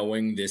think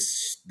knowing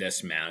this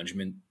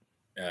management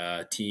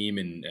team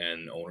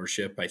and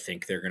ownership, I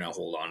think they're going to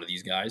hold on to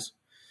these guys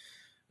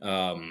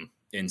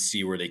and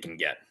see where they can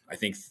get. I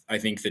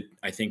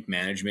think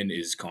management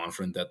is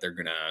confident that they're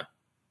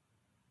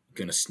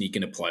going to sneak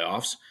into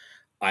playoffs.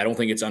 I don't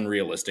think it's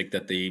unrealistic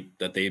that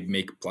they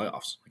make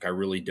playoffs. Like, I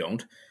really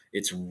don't.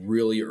 It's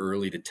really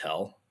early to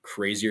tell.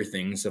 Crazier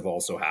things have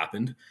also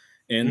happened,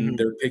 and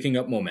they're picking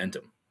up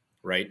momentum,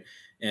 right?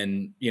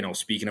 And,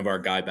 speaking of our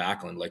guy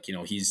Backlund, like,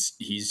 he's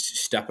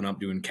stepping up,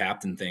 doing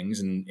captain things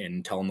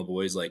and telling the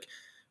boys, like,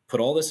 put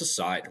all this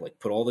aside, like,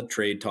 put all the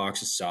trade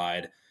talks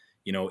aside.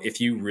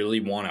 If you really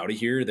want out of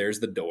here,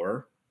 there's the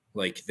door.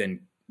 Like,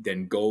 then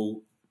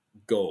go.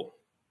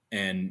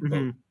 And,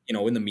 but,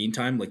 in the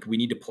meantime, like, we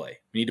need to play.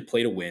 We need to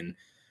play to win.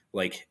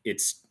 Like,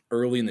 it's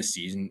early in the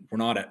season. You're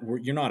not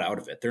out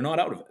of it. They're not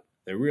out of it.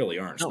 They really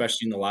aren't,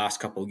 especially in the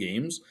last couple of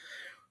games.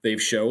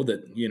 They've showed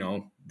that,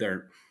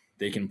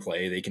 they can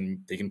play. They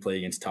can play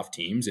against tough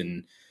teams,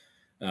 and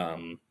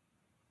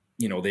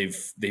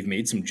they've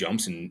made some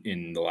jumps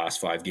in the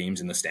last 5 games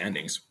in the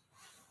standings.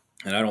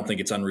 And I don't think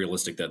it's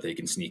unrealistic that they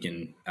can sneak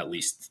in at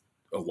least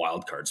a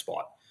wild card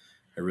spot.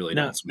 I really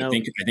don't. So I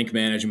think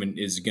management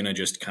is going to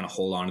just kind of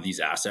hold on to these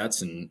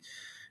assets and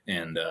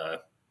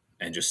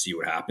just see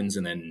what happens.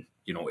 And then,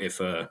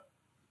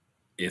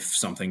 if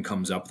something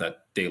comes up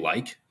that they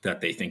like,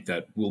 that they think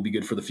that will be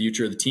good for the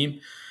future of the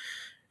team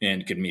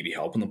and could maybe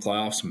help in the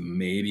playoffs,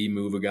 maybe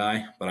move a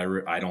guy, but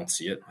I don't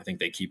see it. I think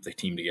they keep the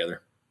team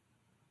together.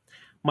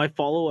 My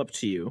follow-up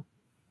to you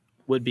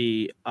would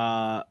be,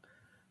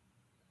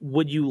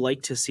 would you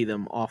like to see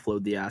them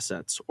offload the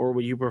assets, or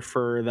would you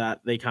prefer that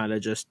they kind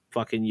of just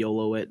fucking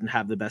YOLO it and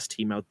have the best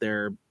team out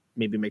there,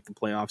 maybe make the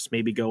playoffs,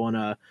 maybe go on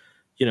a,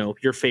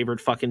 your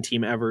favorite fucking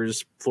team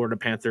ever's Florida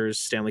Panthers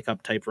Stanley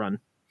Cup type run?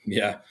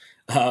 Yeah.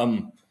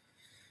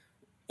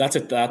 That's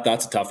a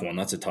tough one.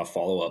 That's a tough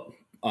follow-up.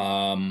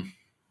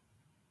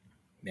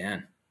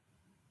 Man.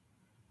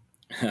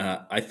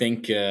 I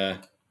think,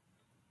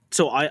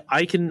 so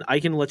I can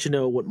let you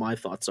know what my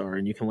thoughts are,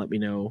 and you can let me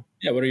know.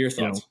 Yeah. What are your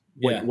thoughts?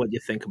 What you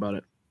think about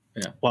it.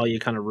 Yeah. While you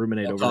kind of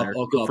ruminate over there.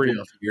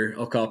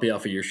 I'll copy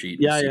off of your sheet.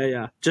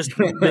 Yeah. Just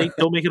don't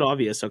make it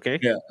obvious. Okay.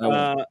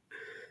 Yeah.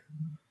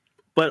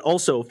 But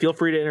also feel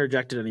free to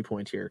interject at any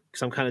point here,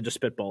 because I'm kind of just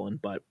spitballing,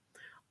 but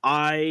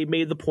I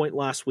made the point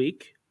last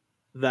week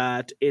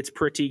that it's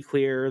pretty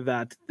clear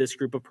that this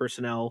group of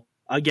personnel,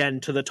 again,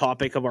 to the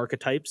topic of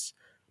archetypes,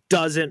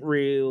 doesn't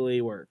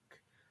really work.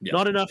 Yeah.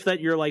 Not enough that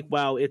you're like,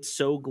 wow, it's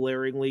so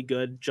glaringly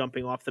good,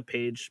 jumping off the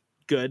page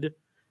good,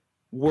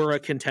 we're a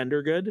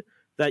contender good,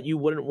 that you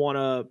wouldn't want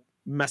to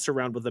mess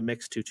around with the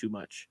mix too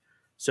much.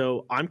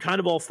 So I'm kind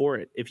of all for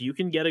it. If you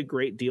can get a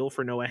great deal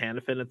for Noah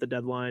Hannafin at the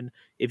deadline,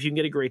 if you can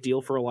get a great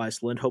deal for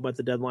Elias Lindholm at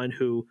the deadline,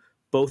 who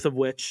both of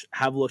which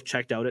have looked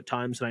checked out at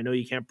times, and I know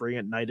you can't bring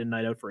it night in,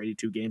 night out for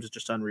 82 games. It's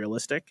just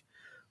unrealistic.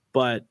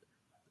 But,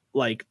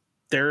 like,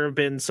 there have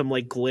been some,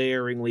 like,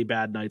 glaringly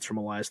bad nights from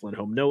Elias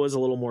Lindholm. Noah's a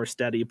little more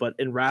steady, but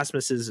in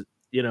Rasmus's,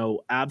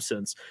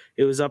 absence,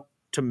 it was up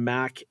to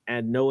Mac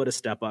and Noah to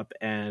step up,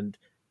 and,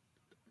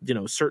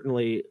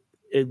 certainly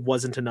it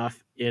wasn't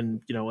enough in,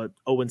 a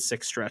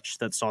 0-6 stretch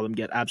that saw them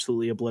get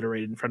absolutely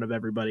obliterated in front of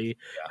everybody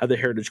at the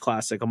Heritage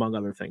Classic, among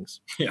other things.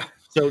 Yeah.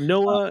 So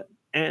Noah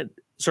and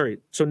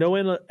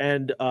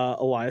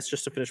Elias,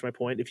 just to finish my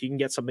point, if you can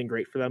get something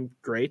great for them,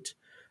 great.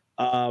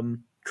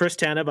 Chris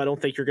Tanev, I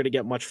don't think you're going to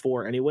get much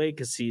for anyway,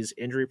 because he's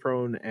injury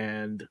prone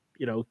and,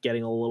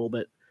 getting a little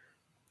bit.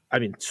 I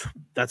mean,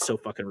 that's so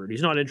fucking rude.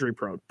 He's not injury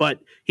prone, but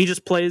he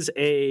just plays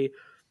a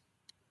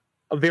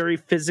very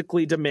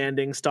physically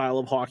demanding style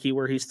of hockey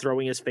where he's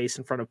throwing his face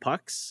in front of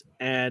pucks,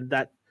 and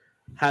that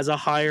has a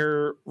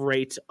higher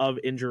rate of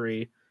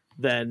injury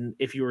than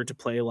if you were to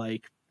play,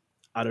 like,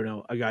 I don't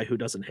know, a guy who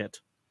doesn't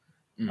hit.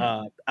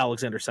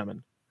 Alexander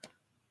Semin.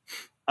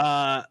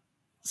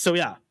 So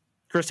yeah,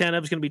 Chris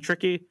Tanev is going to be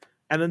tricky,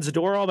 and then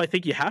Zadorov, I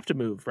think you have to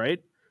move, right?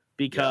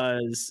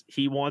 Because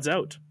he wants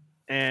out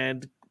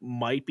and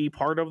might be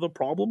part of the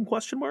problem, ?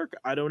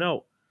 I don't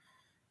know.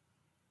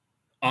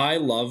 I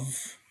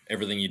love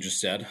everything you just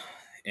said,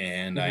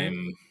 and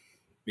I'm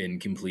in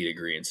complete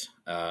agreement.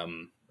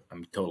 I'm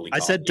totally. I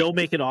said, don't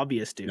make it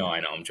obvious, dude. No,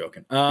 I know, I'm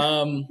joking.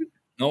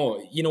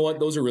 No, you know what?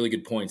 Those are really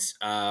good points.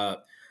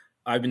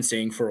 I've been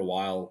saying for a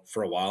while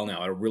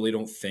now, I really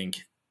don't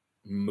think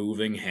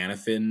moving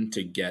Hanifin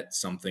to get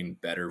something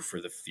better for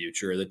the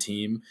future of the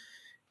team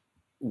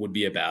would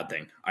be a bad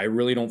thing. I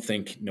really don't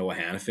think Noah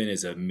Hanifin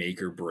is a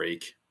make or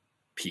break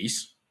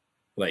piece.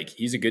 Like,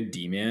 he's a good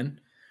D-man,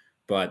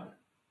 but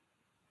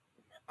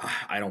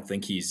I don't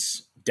think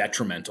he's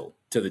detrimental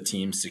to the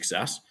team's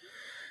success.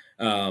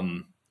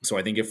 So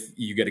I think if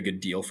you get a good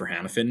deal for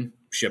Hanifin,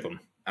 ship him.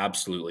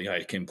 Absolutely.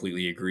 I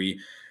completely agree.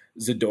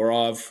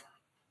 Zadorov,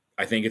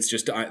 I think it's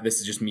just, this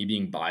is just me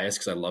being biased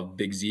because I love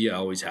Big Z. I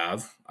always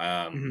have.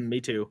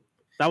 Me too.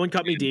 That one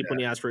cut me deep when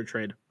you asked for a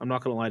trade. I'm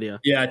not going to lie to you.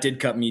 Yeah, it did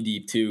cut me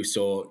deep too.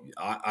 So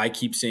I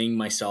keep saying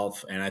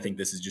myself, and I think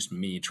this is just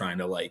me trying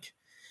to like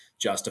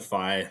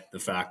justify the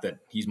fact that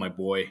he's my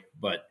boy.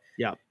 But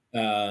yeah,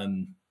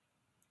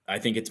 I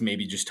think it's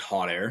maybe just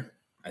hot air.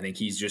 I think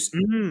he's just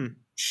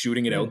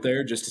shooting it out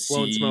there just to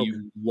see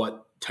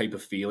what type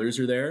of feelers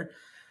are there.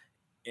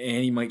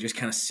 And he might just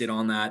kind of sit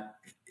on that,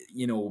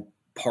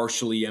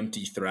 partially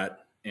empty threat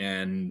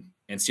and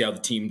see how the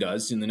team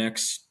does in the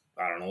next,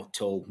 I don't know,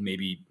 till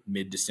maybe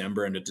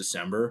mid-December into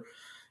December,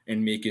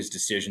 and make his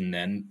decision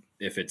then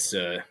if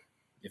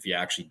he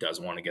actually does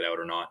want to get out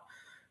or not.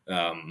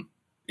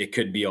 It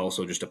could be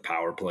also just a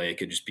power play. It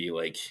could just be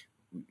like,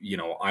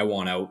 I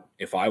want out.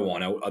 If I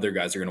want out, other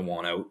guys are going to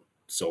want out.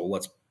 So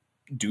let's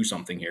do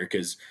something here,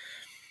 because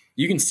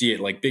you can see it.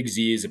 Like, Big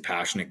Z is a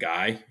passionate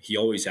guy. He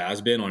always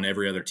has been on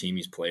every other team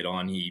he's played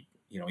on. He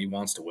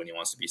wants to win. He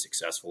wants to be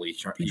successul.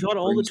 He's got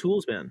all the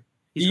tools, man.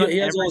 He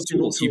has all the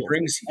tools. He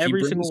brings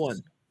single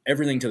one,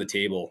 everything to the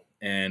table.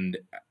 And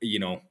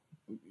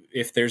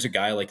if there's a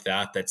guy like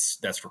that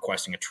that's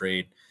requesting a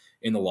trade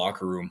in the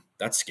locker room,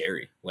 that's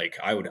scary. Like,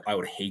 I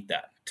would hate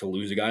that, to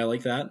lose a guy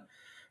like that.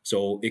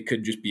 So it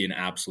could just be an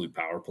absolute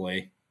power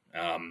play.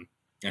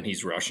 And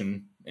he's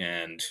Russian,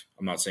 and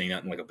I'm not saying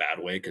that in like a bad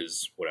way,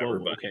 because whatever.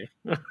 Whoa, but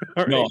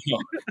okay. No,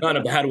 not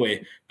in a bad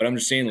way. But I'm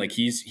just saying, like,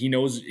 he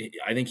knows.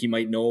 I think he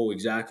might know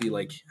exactly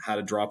like how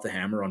to drop the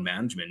hammer on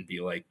management and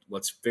be like,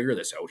 let's figure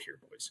this out here,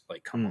 boys.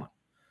 Like, come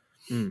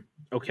on.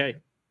 Okay,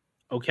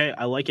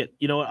 I like it.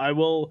 You know what? I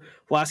will.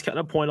 Last kind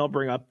of point I'll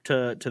bring up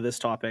to this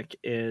topic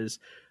is,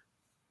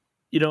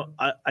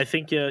 I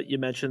think you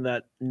mentioned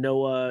that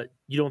Noah,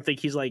 you don't think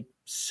he's like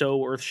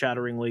so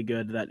earth-shatteringly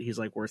good that he's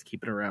like worth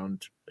keeping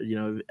around,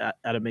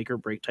 at a make or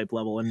break type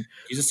level. And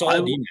he's a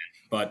solid D-man,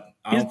 but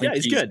I don't think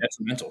he's good.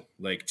 detrimental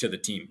like to the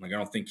team. Like, I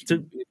don't think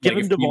to give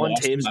him Devon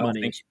Taves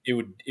money. I think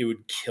it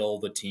would kill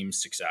the team's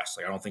success.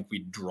 Like, I don't think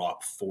we'd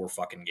drop 4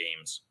 fucking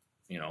games.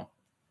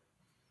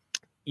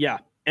 Yeah,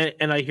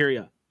 and I hear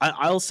you.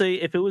 I'll say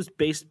if it was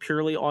based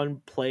purely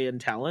on play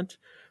and talent,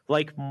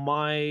 like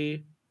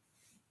my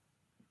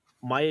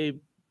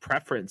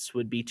preference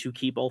would be to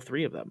keep all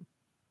 3 of them.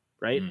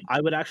 Right? I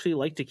would actually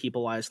like to keep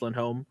Elias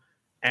Lindholm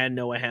and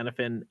Noah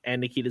Hanifin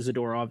and Nikita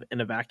Zadorov in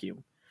a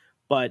vacuum.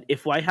 But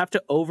if I have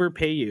to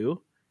overpay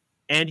you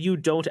and you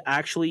don't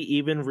actually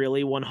even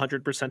really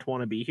 100%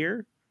 want to be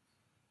here,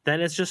 then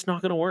it's just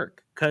not going to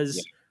work.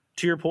 Because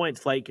to your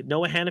point, like,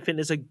 Noah Hanifin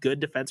is a good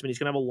defenseman. He's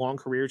going to have a long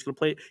career. He's going to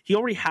play. He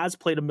already has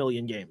played 1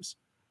 million games,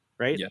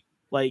 right? Yeah.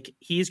 Like,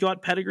 he's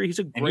got pedigree. He's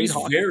a great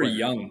hockey player. He's very player.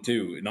 young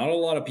too. Not a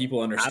lot of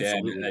people understand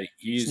Absolutely. that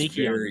he's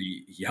Sneaky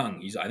very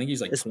young. I think he's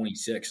like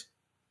 26.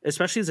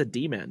 Especially as a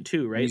D-man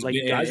too, right? Like,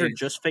 guys are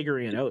just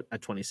figuring it out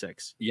at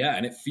 26. Yeah,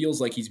 and it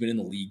feels like he's been in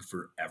the league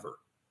forever.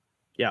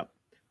 Yeah,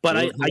 but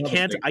I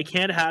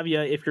can't have you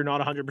if you're not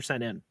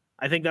 100% in.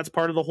 I think that's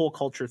part of the whole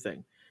culture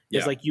thing.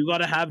 It's like, you got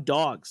to have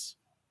dogs,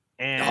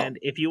 and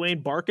if you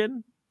ain't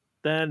barking,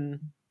 then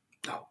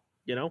if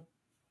you're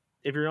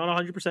not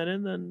 100%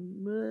 in,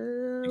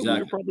 then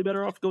you're probably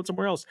better off going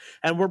somewhere else.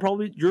 And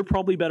you're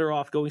probably better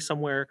off going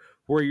somewhere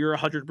where you're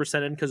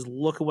 100% in, because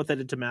look at what they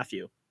did to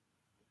Matthew.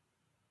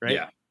 Right?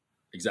 Yeah.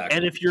 Exactly.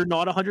 And if you're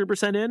not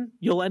 100% in,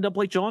 you'll end up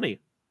like Johnny.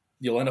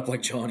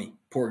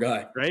 Poor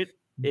guy. Right?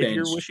 Bench. If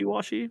you're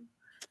wishy-washy.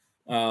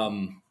 I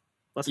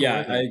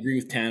agree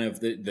with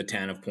Tanev. The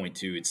Tanev point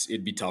too.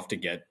 It'd be tough to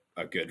get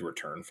a good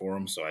return for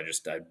him. So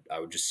I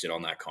would just sit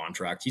on that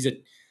contract.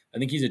 I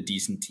think he's a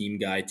decent team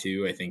guy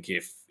too. I think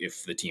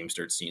if the team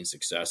starts seeing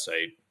success,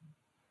 I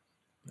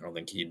don't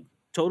think he'd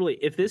totally.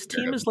 If this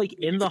team is like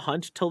in the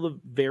hunt till the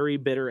very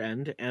bitter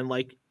end, and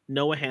like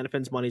Noah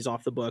Hanifin's money's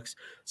off the books,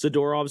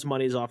 Zadorov's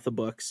money's off the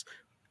books,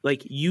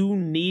 like, you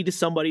need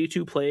somebody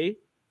to play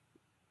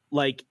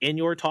like in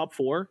your top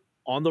 4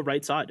 on the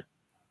right side.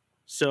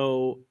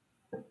 So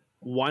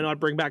why not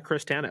bring back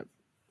Chris Tanev?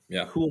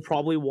 Yeah, who will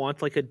probably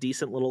want like a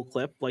decent little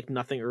clip, like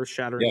nothing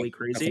earth-shatteringly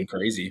crazy. Nothing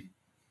crazy.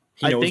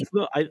 I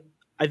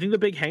think the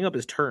big hang up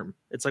is term.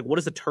 It's like, what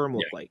does the term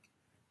look like,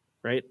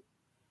 right?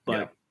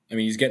 But I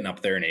mean, he's getting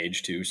up there in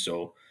age too,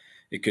 so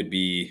it could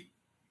be,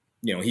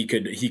 he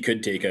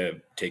could take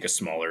a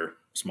smaller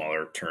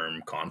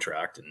term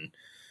contract, and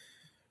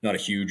not a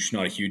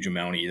huge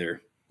amount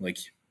either. Like,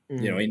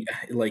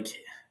 like,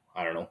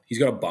 I don't know, he's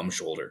got a bum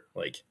shoulder.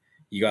 Like,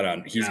 he's got to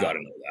know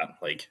that.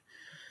 Like,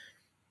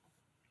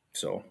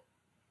 so.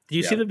 Do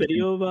you see the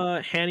video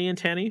of Hanny and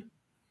Tanny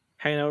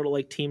hanging out at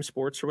like Team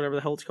Sports or whatever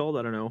the hell it's called?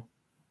 I don't know.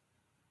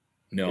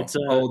 No. It's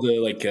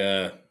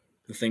the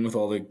the thing with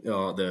all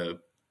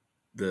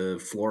the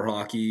floor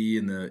hockey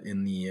and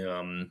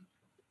the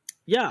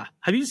Yeah.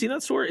 Have you seen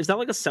that store? Is that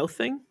like a South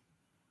thing?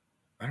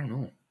 I don't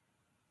know.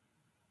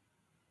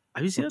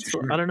 Have you seen that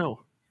store? Sure. I don't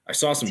know. I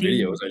saw some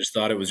videos. I just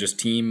thought it was just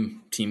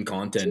team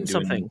content,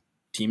 doing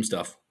team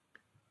stuff.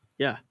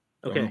 Yeah.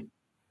 Okay.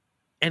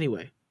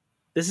 Anyway,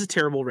 this is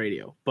terrible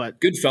radio,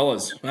 but good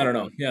fellas. I don't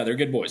know. Yeah, they're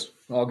good boys.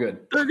 All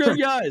good. They're good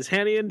guys.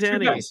 Hanny and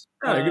Danny. Good guys.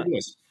 Yeah, they're good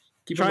boys.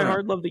 Try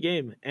hard, love the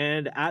game.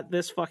 And at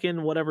this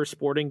fucking whatever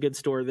sporting goods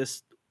store,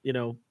 this,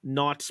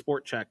 not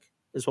Sport Check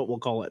is what we'll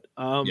call it.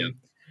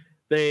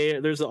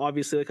 There's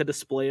obviously like a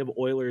display of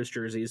Oilers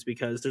jerseys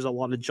because there's a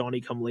lot of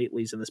Johnny come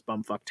latelys in this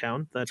bumfuck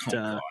town that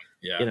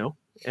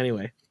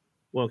anyway,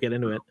 won't get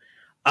into it.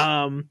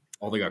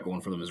 All they got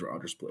going for them is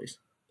Rogers Place.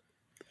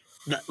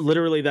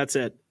 Literally, that's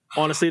it.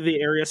 Honestly,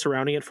 the area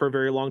surrounding it for a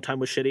very long time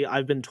was shitty.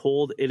 I've been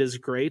told it is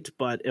great,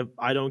 but if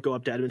I don't go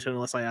up to Edmonton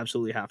unless I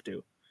absolutely have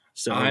to.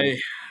 So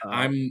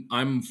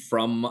I'm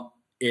from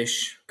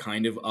ish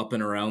kind of up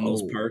and around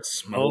those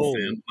parts. My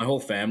whole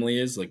family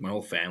is like, my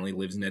whole family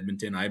lives in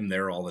Edmonton. I'm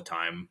there all the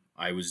time.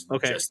 I was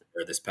just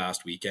there this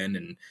past weekend,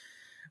 and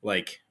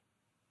like,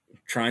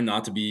 trying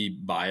not to be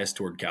biased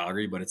toward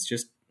Calgary, but it's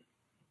just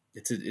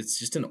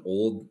an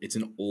old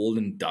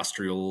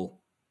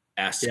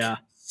industrial-esque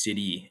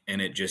city,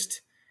 and it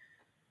just,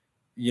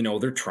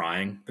 they're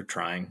trying,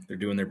 they're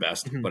doing their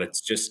best, but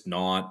it's just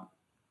not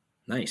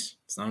nice.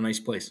 It's not a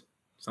nice place.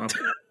 It's not.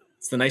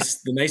 It's the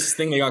nicest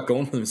thing they got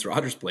going for them is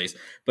Rogers Place,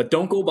 but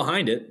don't go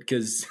behind it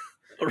because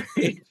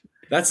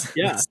that's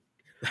not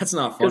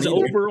funny. It's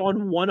over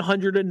on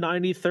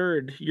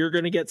 193rd. You're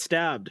gonna get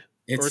stabbed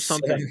or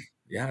something.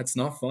 It's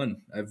not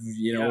fun. I've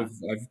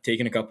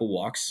taken a couple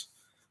walks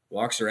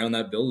around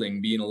that building,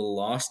 being a little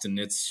lost, and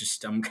it's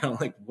just, I'm kind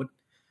of like, what?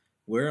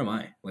 Where am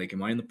I? Like,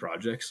 am I in the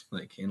projects?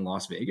 Like in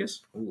Las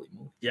Vegas? Holy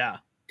moly! Yeah,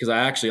 because I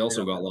actually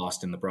also got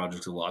lost in the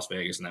projects of Las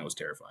Vegas, and that was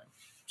terrifying.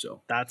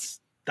 So that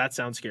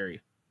sounds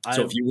scary.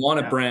 So if you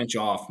want to branch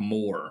off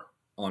more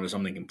onto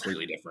something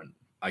completely different,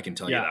 I can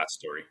tell you that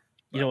story.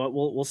 But, you know what?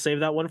 We'll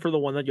save that one for the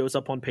one that goes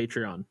up on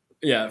Patreon.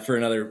 Yeah, for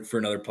another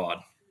pod.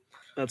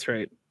 That's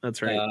right.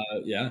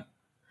 Yeah.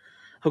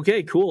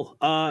 Okay, cool.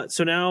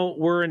 So now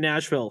we're in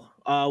Nashville.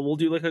 We'll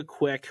do like a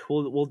quick.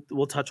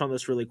 We'll touch on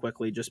this really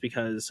quickly, just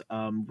because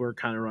we're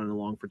kind of running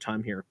along for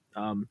time here.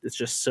 It's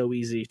just so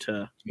easy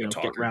to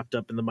get wrapped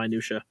up in the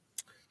minutia.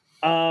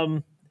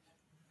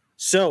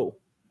 So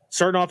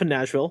starting off in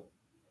Nashville.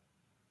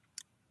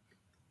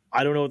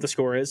 I don't know what the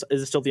score is.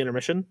 Is it still the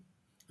intermission?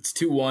 It's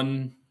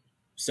 2-1,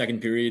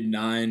 second period,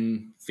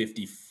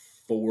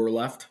 9:54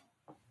 left.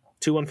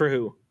 2-1 for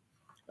who?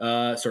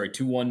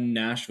 2-1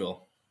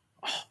 Nashville.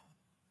 Oh,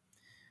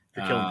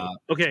 you're killing me.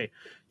 Okay,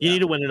 you need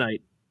to win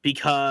tonight,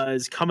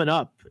 because coming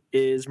up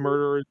is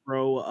Murderer's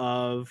Row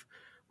of,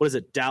 what is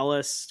it,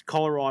 Dallas,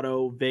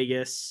 Colorado,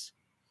 Vegas,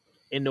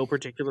 in no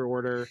particular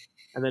order,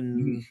 and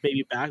then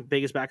maybe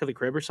Vegas back of the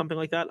crib or something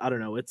like that. I don't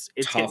know. It's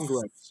getting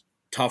gross.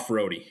 Tough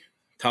roadie.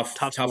 Tough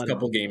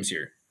couple games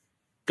here.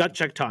 Gut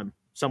check time,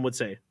 some would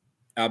say.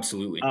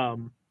 Absolutely.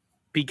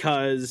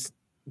 Because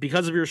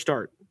of your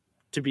start,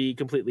 to be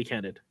completely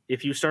candid.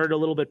 If you started a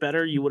little bit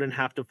better, you wouldn't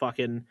have to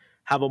fucking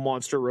have a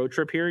monster road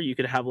trip here. You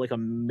could have like a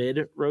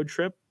mid road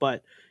trip,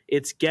 but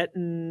it's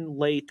getting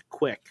late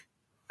quick,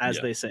 as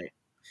they say.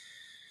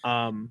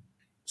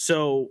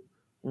 So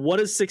what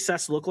does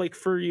success look like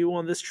for you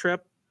on this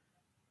trip?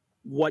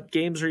 What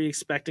games are you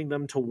expecting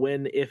them to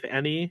win, if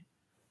any?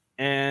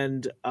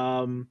 And,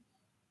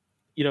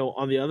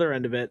 on the other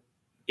end of it,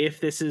 if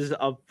this is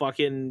a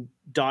fucking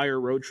dire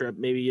road trip,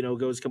 maybe,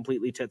 goes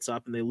completely tits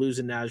up and they lose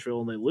in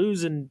Nashville and they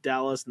lose in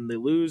Dallas and they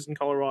lose in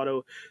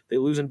Colorado, they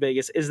lose in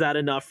Vegas, is that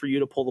enough for you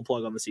to pull the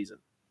plug on the season?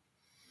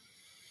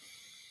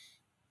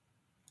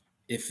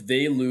 If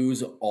they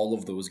lose all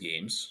of these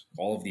games,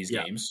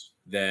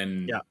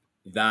 then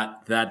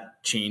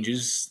that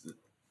changes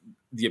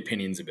the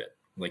opinions a bit.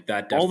 Like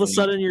that, all of a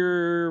sudden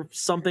you're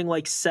something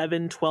like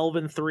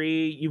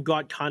 7-12-3. You've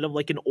got kind of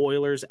like an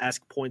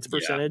Oilers-esque points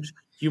percentage.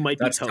 You might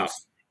be toast.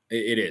 Tough.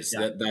 It is.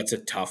 Yeah. That's a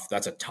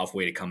tough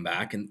way to come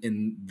back.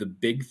 And the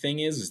big thing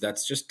is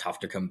that's just tough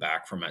to come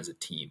back from as a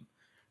team.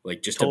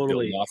 Like, just to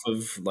build off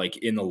of, like,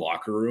 in the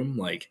locker room,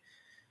 like,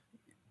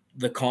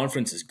 the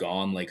confidence is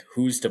gone. Like,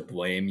 who's to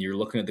blame? You're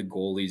looking at the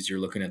goalies, you're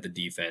looking at the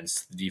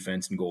defense. The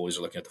defense and goalies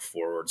are looking at the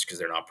forwards because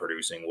they're not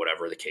producing,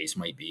 whatever the case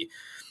might be.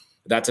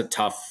 That's a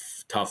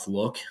tough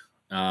look.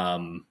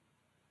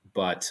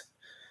 But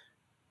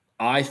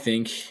I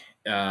think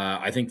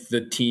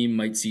the team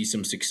might see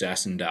some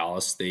success in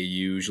Dallas. They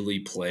usually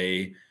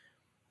play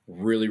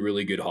really,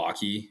 really good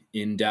hockey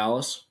in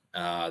Dallas.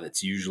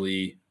 That's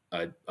usually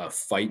a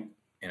fight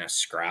and a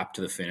scrap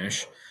to the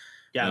finish.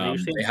 Yeah,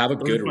 they have a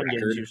good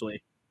record.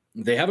 Usually.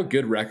 They have a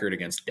good record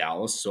against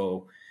Dallas.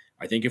 So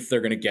I think if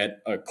they're going to get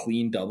a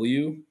clean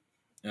W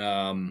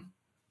on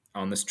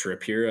this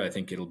trip here, I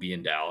think it'll be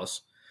in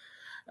Dallas.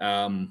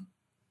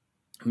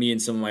 Me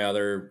and some of my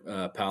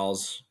other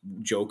pals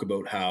joke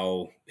about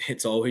how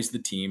it's always the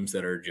teams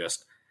that are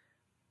just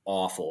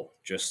awful,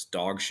 just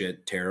dog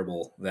shit,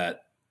 terrible,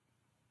 that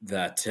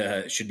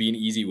should be an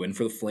easy win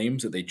for the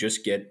Flames that they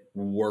just get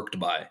worked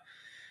by.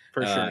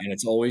 For sure. And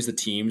it's always the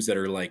teams that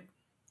are like,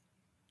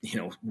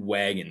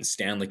 wagons,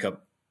 Stanley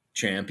Cup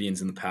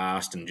champions in the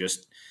past, and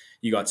just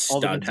you got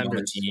studs on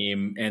the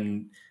team,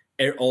 and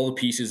all the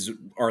pieces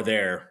are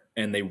there,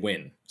 and they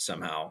win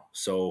somehow.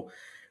 So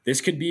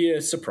this could be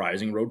a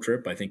surprising road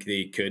trip. I think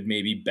they could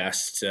maybe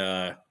best.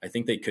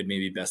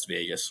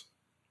 Vegas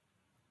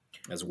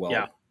as well.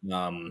 Yeah,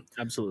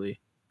 absolutely.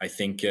 I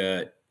think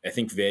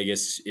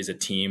Vegas is a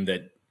team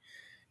that,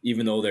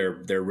 even though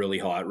they're really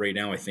hot right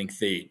now, I think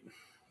they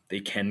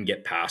can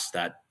get past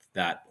that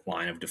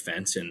line of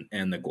defense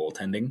and the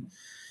goaltending.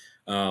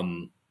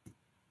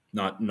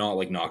 Not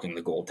like knocking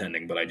the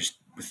goaltending, but I just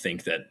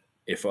think that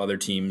if other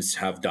teams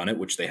have done it,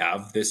 which they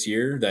have this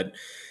year, that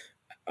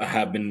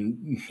have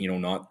been,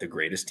 not the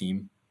greatest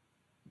team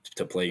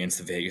to play against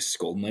the Vegas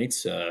Golden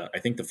Knights, I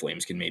think the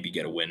Flames can maybe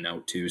get a win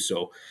now too.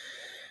 So,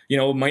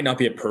 it might not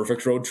be a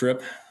perfect road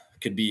trip.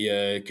 Could be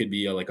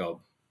like a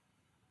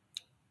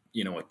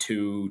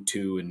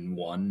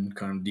 2-2-1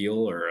 kind of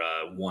deal, or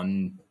a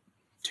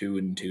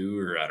 1-2-2,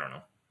 or I don't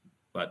know.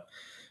 But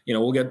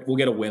we'll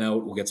get a win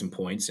out. We'll get some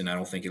points, and I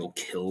don't think it'll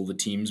kill the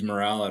team's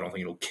morale. I don't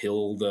think it'll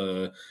kill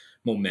the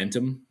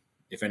momentum.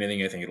 If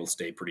anything, I think it'll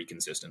stay pretty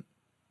consistent.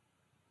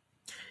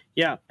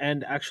 Yeah,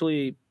 and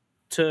actually,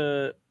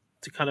 to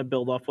kind of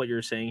build off what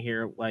you're saying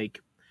here, like,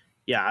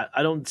 yeah,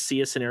 I don't see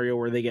a scenario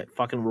where they get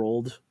fucking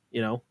rolled.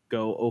 Go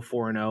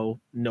 0-4-0,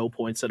 no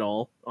points at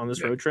all on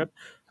this road trip.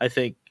 I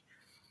think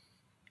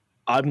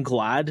I'm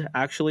glad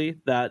actually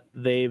that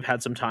they've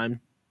had some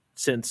time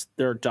since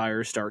their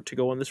dire start to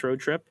go on this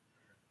road trip,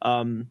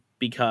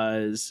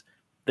 because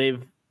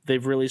they've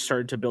really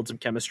started to build some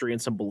chemistry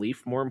and some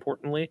belief. More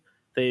importantly,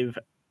 they've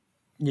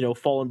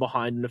fallen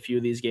behind in a few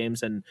of these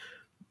games and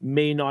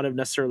may not have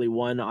necessarily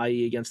won,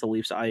 i.e. against the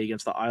Leafs, i.e.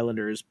 against the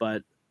Islanders,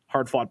 but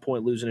hard fought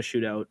point, losing a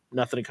shootout,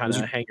 nothing to kind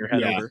of hang your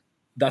head over.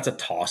 That's a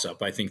toss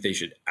up. I think they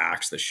should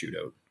axe the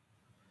shootout.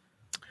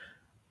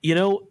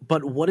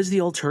 But what is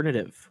the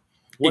alternative?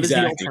 What is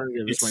the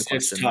alternative? Is my question.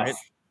 It's tough. Right?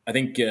 I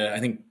think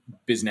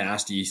Biz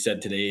Nasty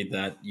said today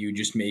that you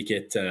just make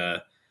it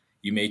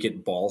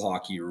ball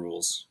hockey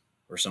rules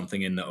or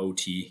something in the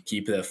OT.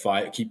 Keep the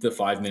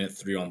 5 minute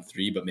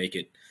 3-on-3, but make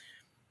it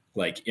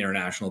like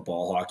international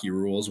ball hockey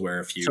rules, where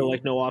if you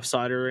like no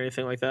offside or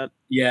anything like that.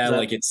 Yeah,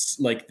 it's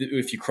like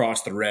if you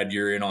cross the red,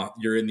 you're in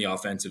the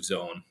offensive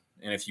zone,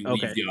 and if you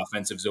leave the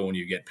offensive zone,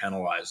 you get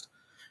penalized.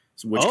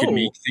 So which could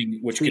make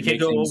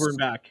things over and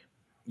back.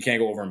 You can't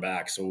go over and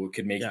back, so it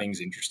could make things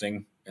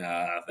interesting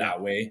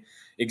that way.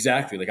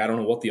 Exactly. Like, I don't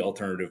know what the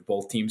alternative.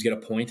 Both teams get a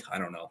point. I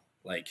don't know.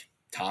 Like,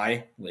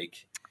 tie.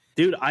 Like,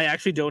 dude, I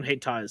actually don't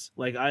hate ties.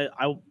 Like,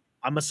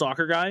 I'm a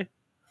soccer guy.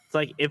 It's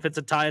like, if it's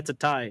a tie, it's a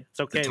tie. It's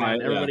okay,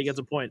 man. Everybody gets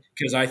a point.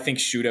 Because I think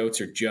shootouts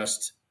are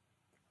just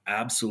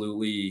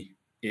absolutely.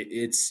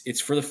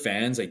 It's for the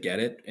fans. I get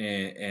it,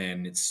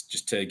 and it's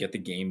just to get the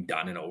game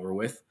done and over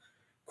with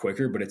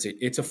quicker. But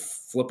it's a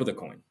flip of the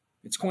coin.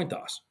 It's coin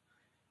toss.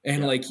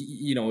 And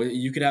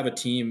you could have a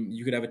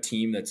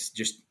team that's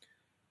just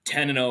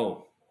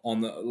 10-0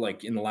 on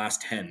in the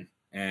last 10,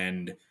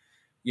 and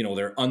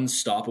they're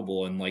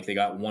unstoppable, and like they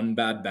got one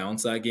bad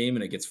bounce that game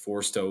and it gets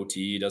forced to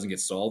OT, doesn't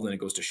get solved, and it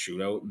goes to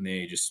shootout, and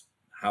they just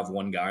have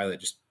one guy that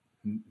just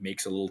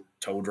makes a little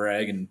toe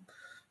drag and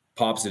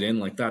pops it in.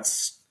 Like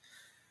that's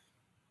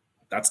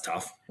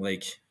tough.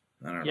 Like,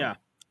 I don't know. Yeah.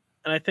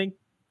 And I think,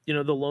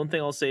 the lone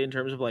thing I'll say in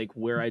terms of like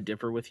where I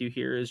differ with you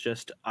here is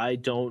just I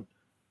don't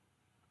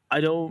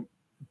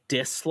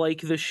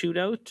dislike the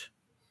shootout.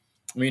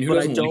 I mean, who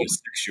doesn't like a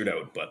sick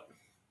shootout? But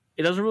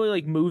it doesn't really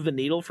like move the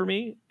needle for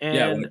me.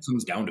 And when it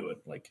comes down to it,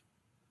 like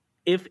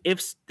if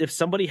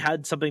somebody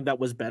had something that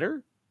was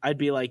better, I'd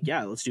be like,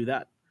 yeah, let's do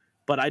that.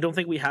 But I don't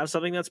think we have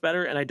something that's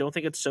better, and I don't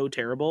think it's so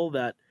terrible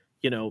that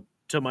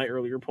to my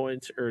earlier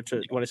point, or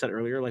to what I said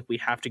earlier, like we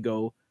have to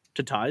go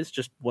to ties.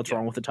 Just what's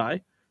wrong with the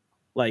tie?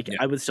 Like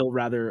I would still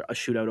rather a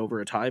shootout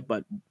over a tie,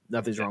 but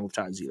nothing's wrong with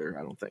ties either.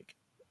 I don't think.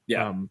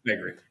 Yeah, I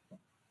agree.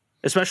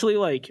 Especially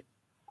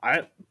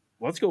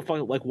let's go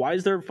fucking, like, why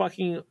is there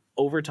fucking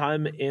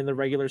overtime in the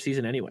regular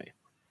season anyway?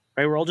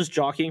 Right? We're all just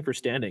jockeying for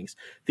standings.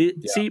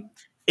 See,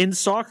 in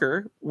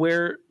soccer,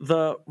 where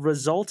the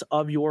result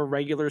of your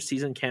regular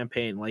season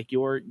campaign, like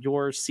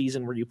your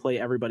season where you play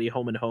everybody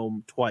home and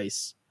home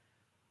twice,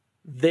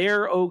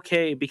 they're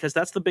okay because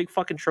that's the big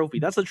fucking trophy.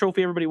 That's the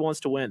trophy everybody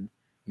wants to win.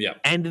 Yeah.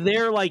 And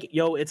they're like,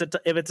 yo, if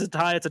it's a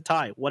tie, it's a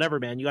tie. Whatever,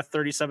 man. You got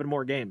 37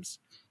 more games.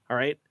 All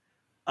right.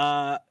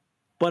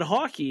 But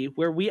hockey,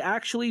 where we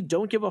actually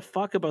don't give a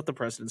fuck about the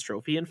President's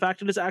Trophy. In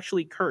fact, it is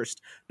actually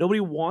cursed. Nobody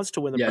wants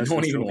to win the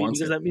President's Trophy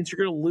because that means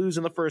you're going to lose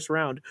in the first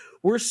round.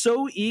 We're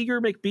so eager,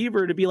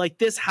 McBeaver, to be like,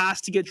 this has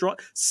to get drawn.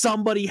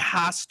 Somebody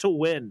has to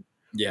win.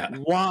 Yeah.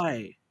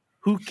 Why?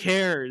 Who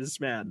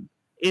cares, man?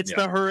 It's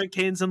the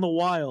Hurricanes in the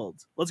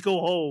Wild. Let's go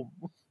home.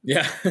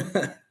 Yeah.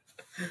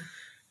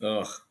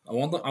 Ugh. I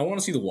want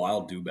to see the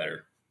Wild do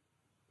better.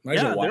 Not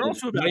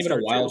even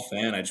a Wild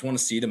fan. I just want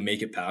to see them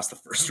make it past the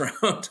first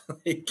round.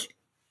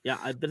 Yeah,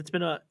 I bet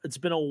it's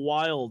been a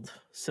wild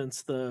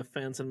since the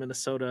fans in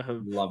Minnesota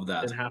have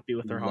been happy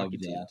with their hockey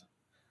team.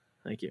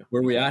 Thank you.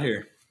 Where are we at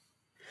here?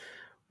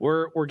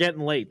 We're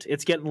getting late.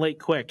 It's getting late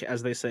quick,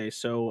 as they say.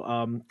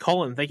 So,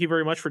 Colin, thank you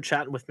very much for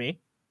chatting with me.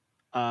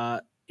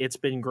 It's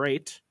been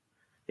great.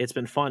 It's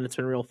been fun. It's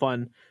been real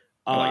fun.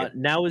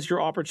 Now is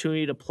your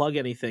opportunity to plug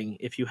anything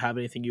if you have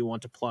anything you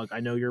want to plug.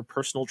 I know you're a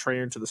personal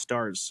trainer to the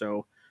stars,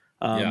 so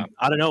I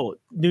don't know.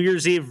 New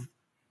Year's Eve,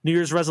 New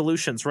Year's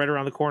resolutions right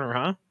around the corner,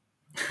 huh?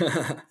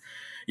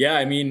 Yeah,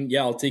 I mean,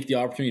 I'll take the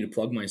opportunity to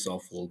plug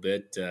myself a little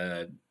bit.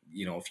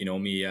 If you know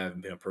me,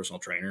 I've been a personal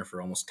trainer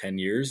for almost 10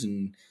 years,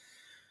 and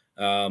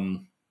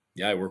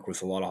I work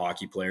with a lot of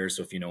hockey players.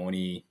 So if you know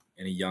any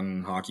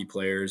young hockey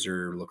players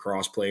or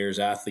lacrosse players,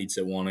 athletes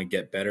that want to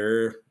get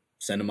better,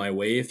 send them my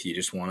way. If you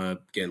just want to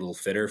get a little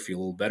fitter, feel a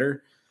little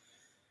better,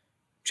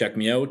 check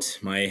me out.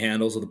 My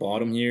handle's at the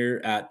bottom here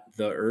at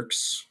the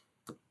Urks,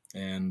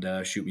 and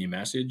shoot me a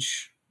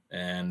message.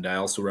 And I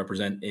also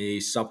represent a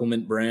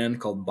supplement brand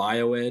called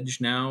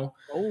BioEdge now.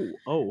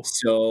 Oh.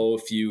 So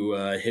if you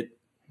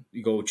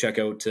go check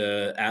out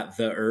at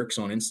the Urks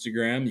on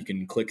Instagram, you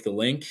can click the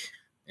link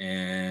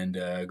and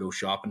go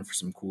shopping for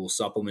some cool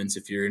supplements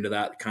if you're into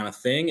that kind of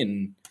thing,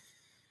 and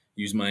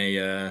use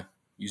my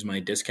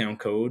discount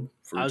code.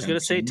 I was going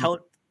to say,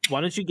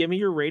 why don't you give me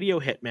your radio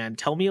hit, man?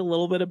 Tell me a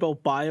little bit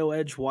about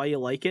BioEdge, why you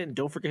like it, and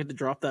don't forget to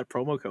drop that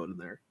promo code in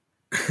there.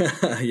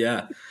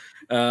 Yeah.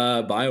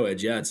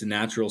 BioEdge, it's a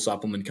natural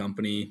supplement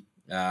company.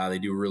 They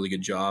do a really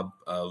good job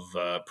of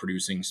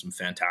producing some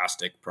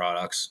fantastic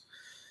products.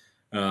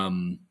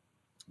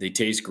 They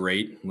taste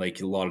great.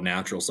 Like a lot of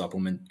natural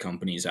supplement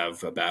companies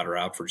have a bad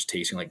rap for just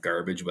tasting like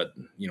garbage, but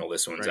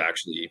this one's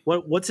actually.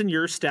 What's in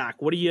your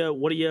stack? What are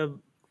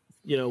you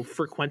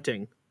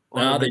frequenting?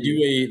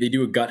 They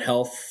do a gut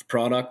health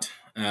product.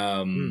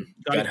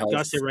 Gut health.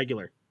 Gut's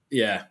irregular.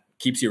 Yeah,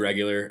 keeps you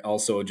regular.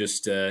 Also,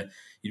 just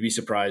you'd be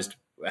surprised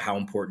how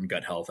important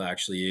gut health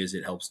actually is.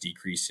 It helps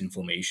decrease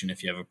inflammation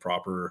if you have a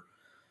proper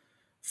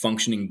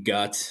functioning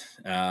gut.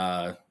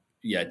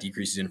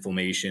 Decreases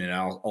inflammation. It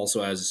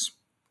also has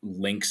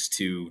links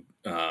to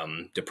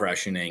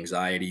depression,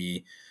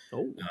 anxiety,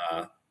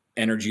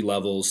 energy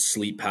levels,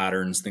 sleep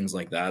patterns, things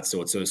like that.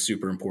 So it's a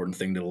super important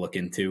thing to look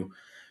into.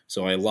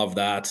 So I love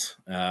that.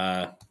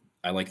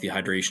 I like the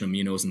hydration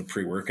aminos and the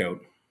pre-workout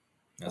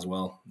as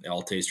well. They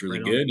all taste really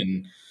good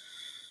and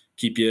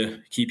keep you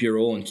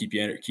rolling, keep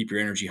your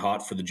energy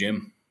hot for the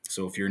gym.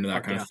 So if you're into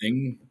that kind of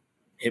thing,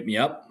 hit me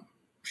up,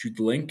 shoot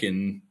the link,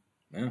 and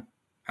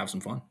have some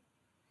fun.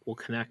 We'll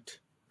connect.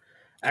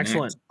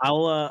 Excellent.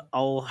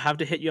 I'll have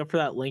to hit you up for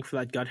that link for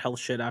that gut health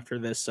shit after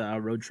this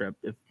road trip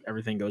if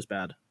everything goes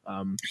bad.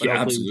 But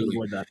absolutely.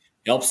 Avoid that.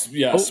 Helps.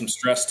 Some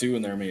stress too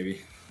in there maybe.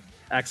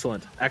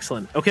 Excellent.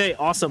 Okay,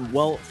 awesome.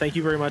 Well, thank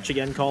you very much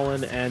again,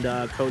 Colin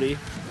and Cody.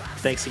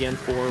 Thanks again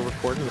for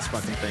recording this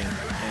fucking thing,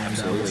 and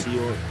we'll see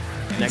you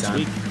next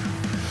week.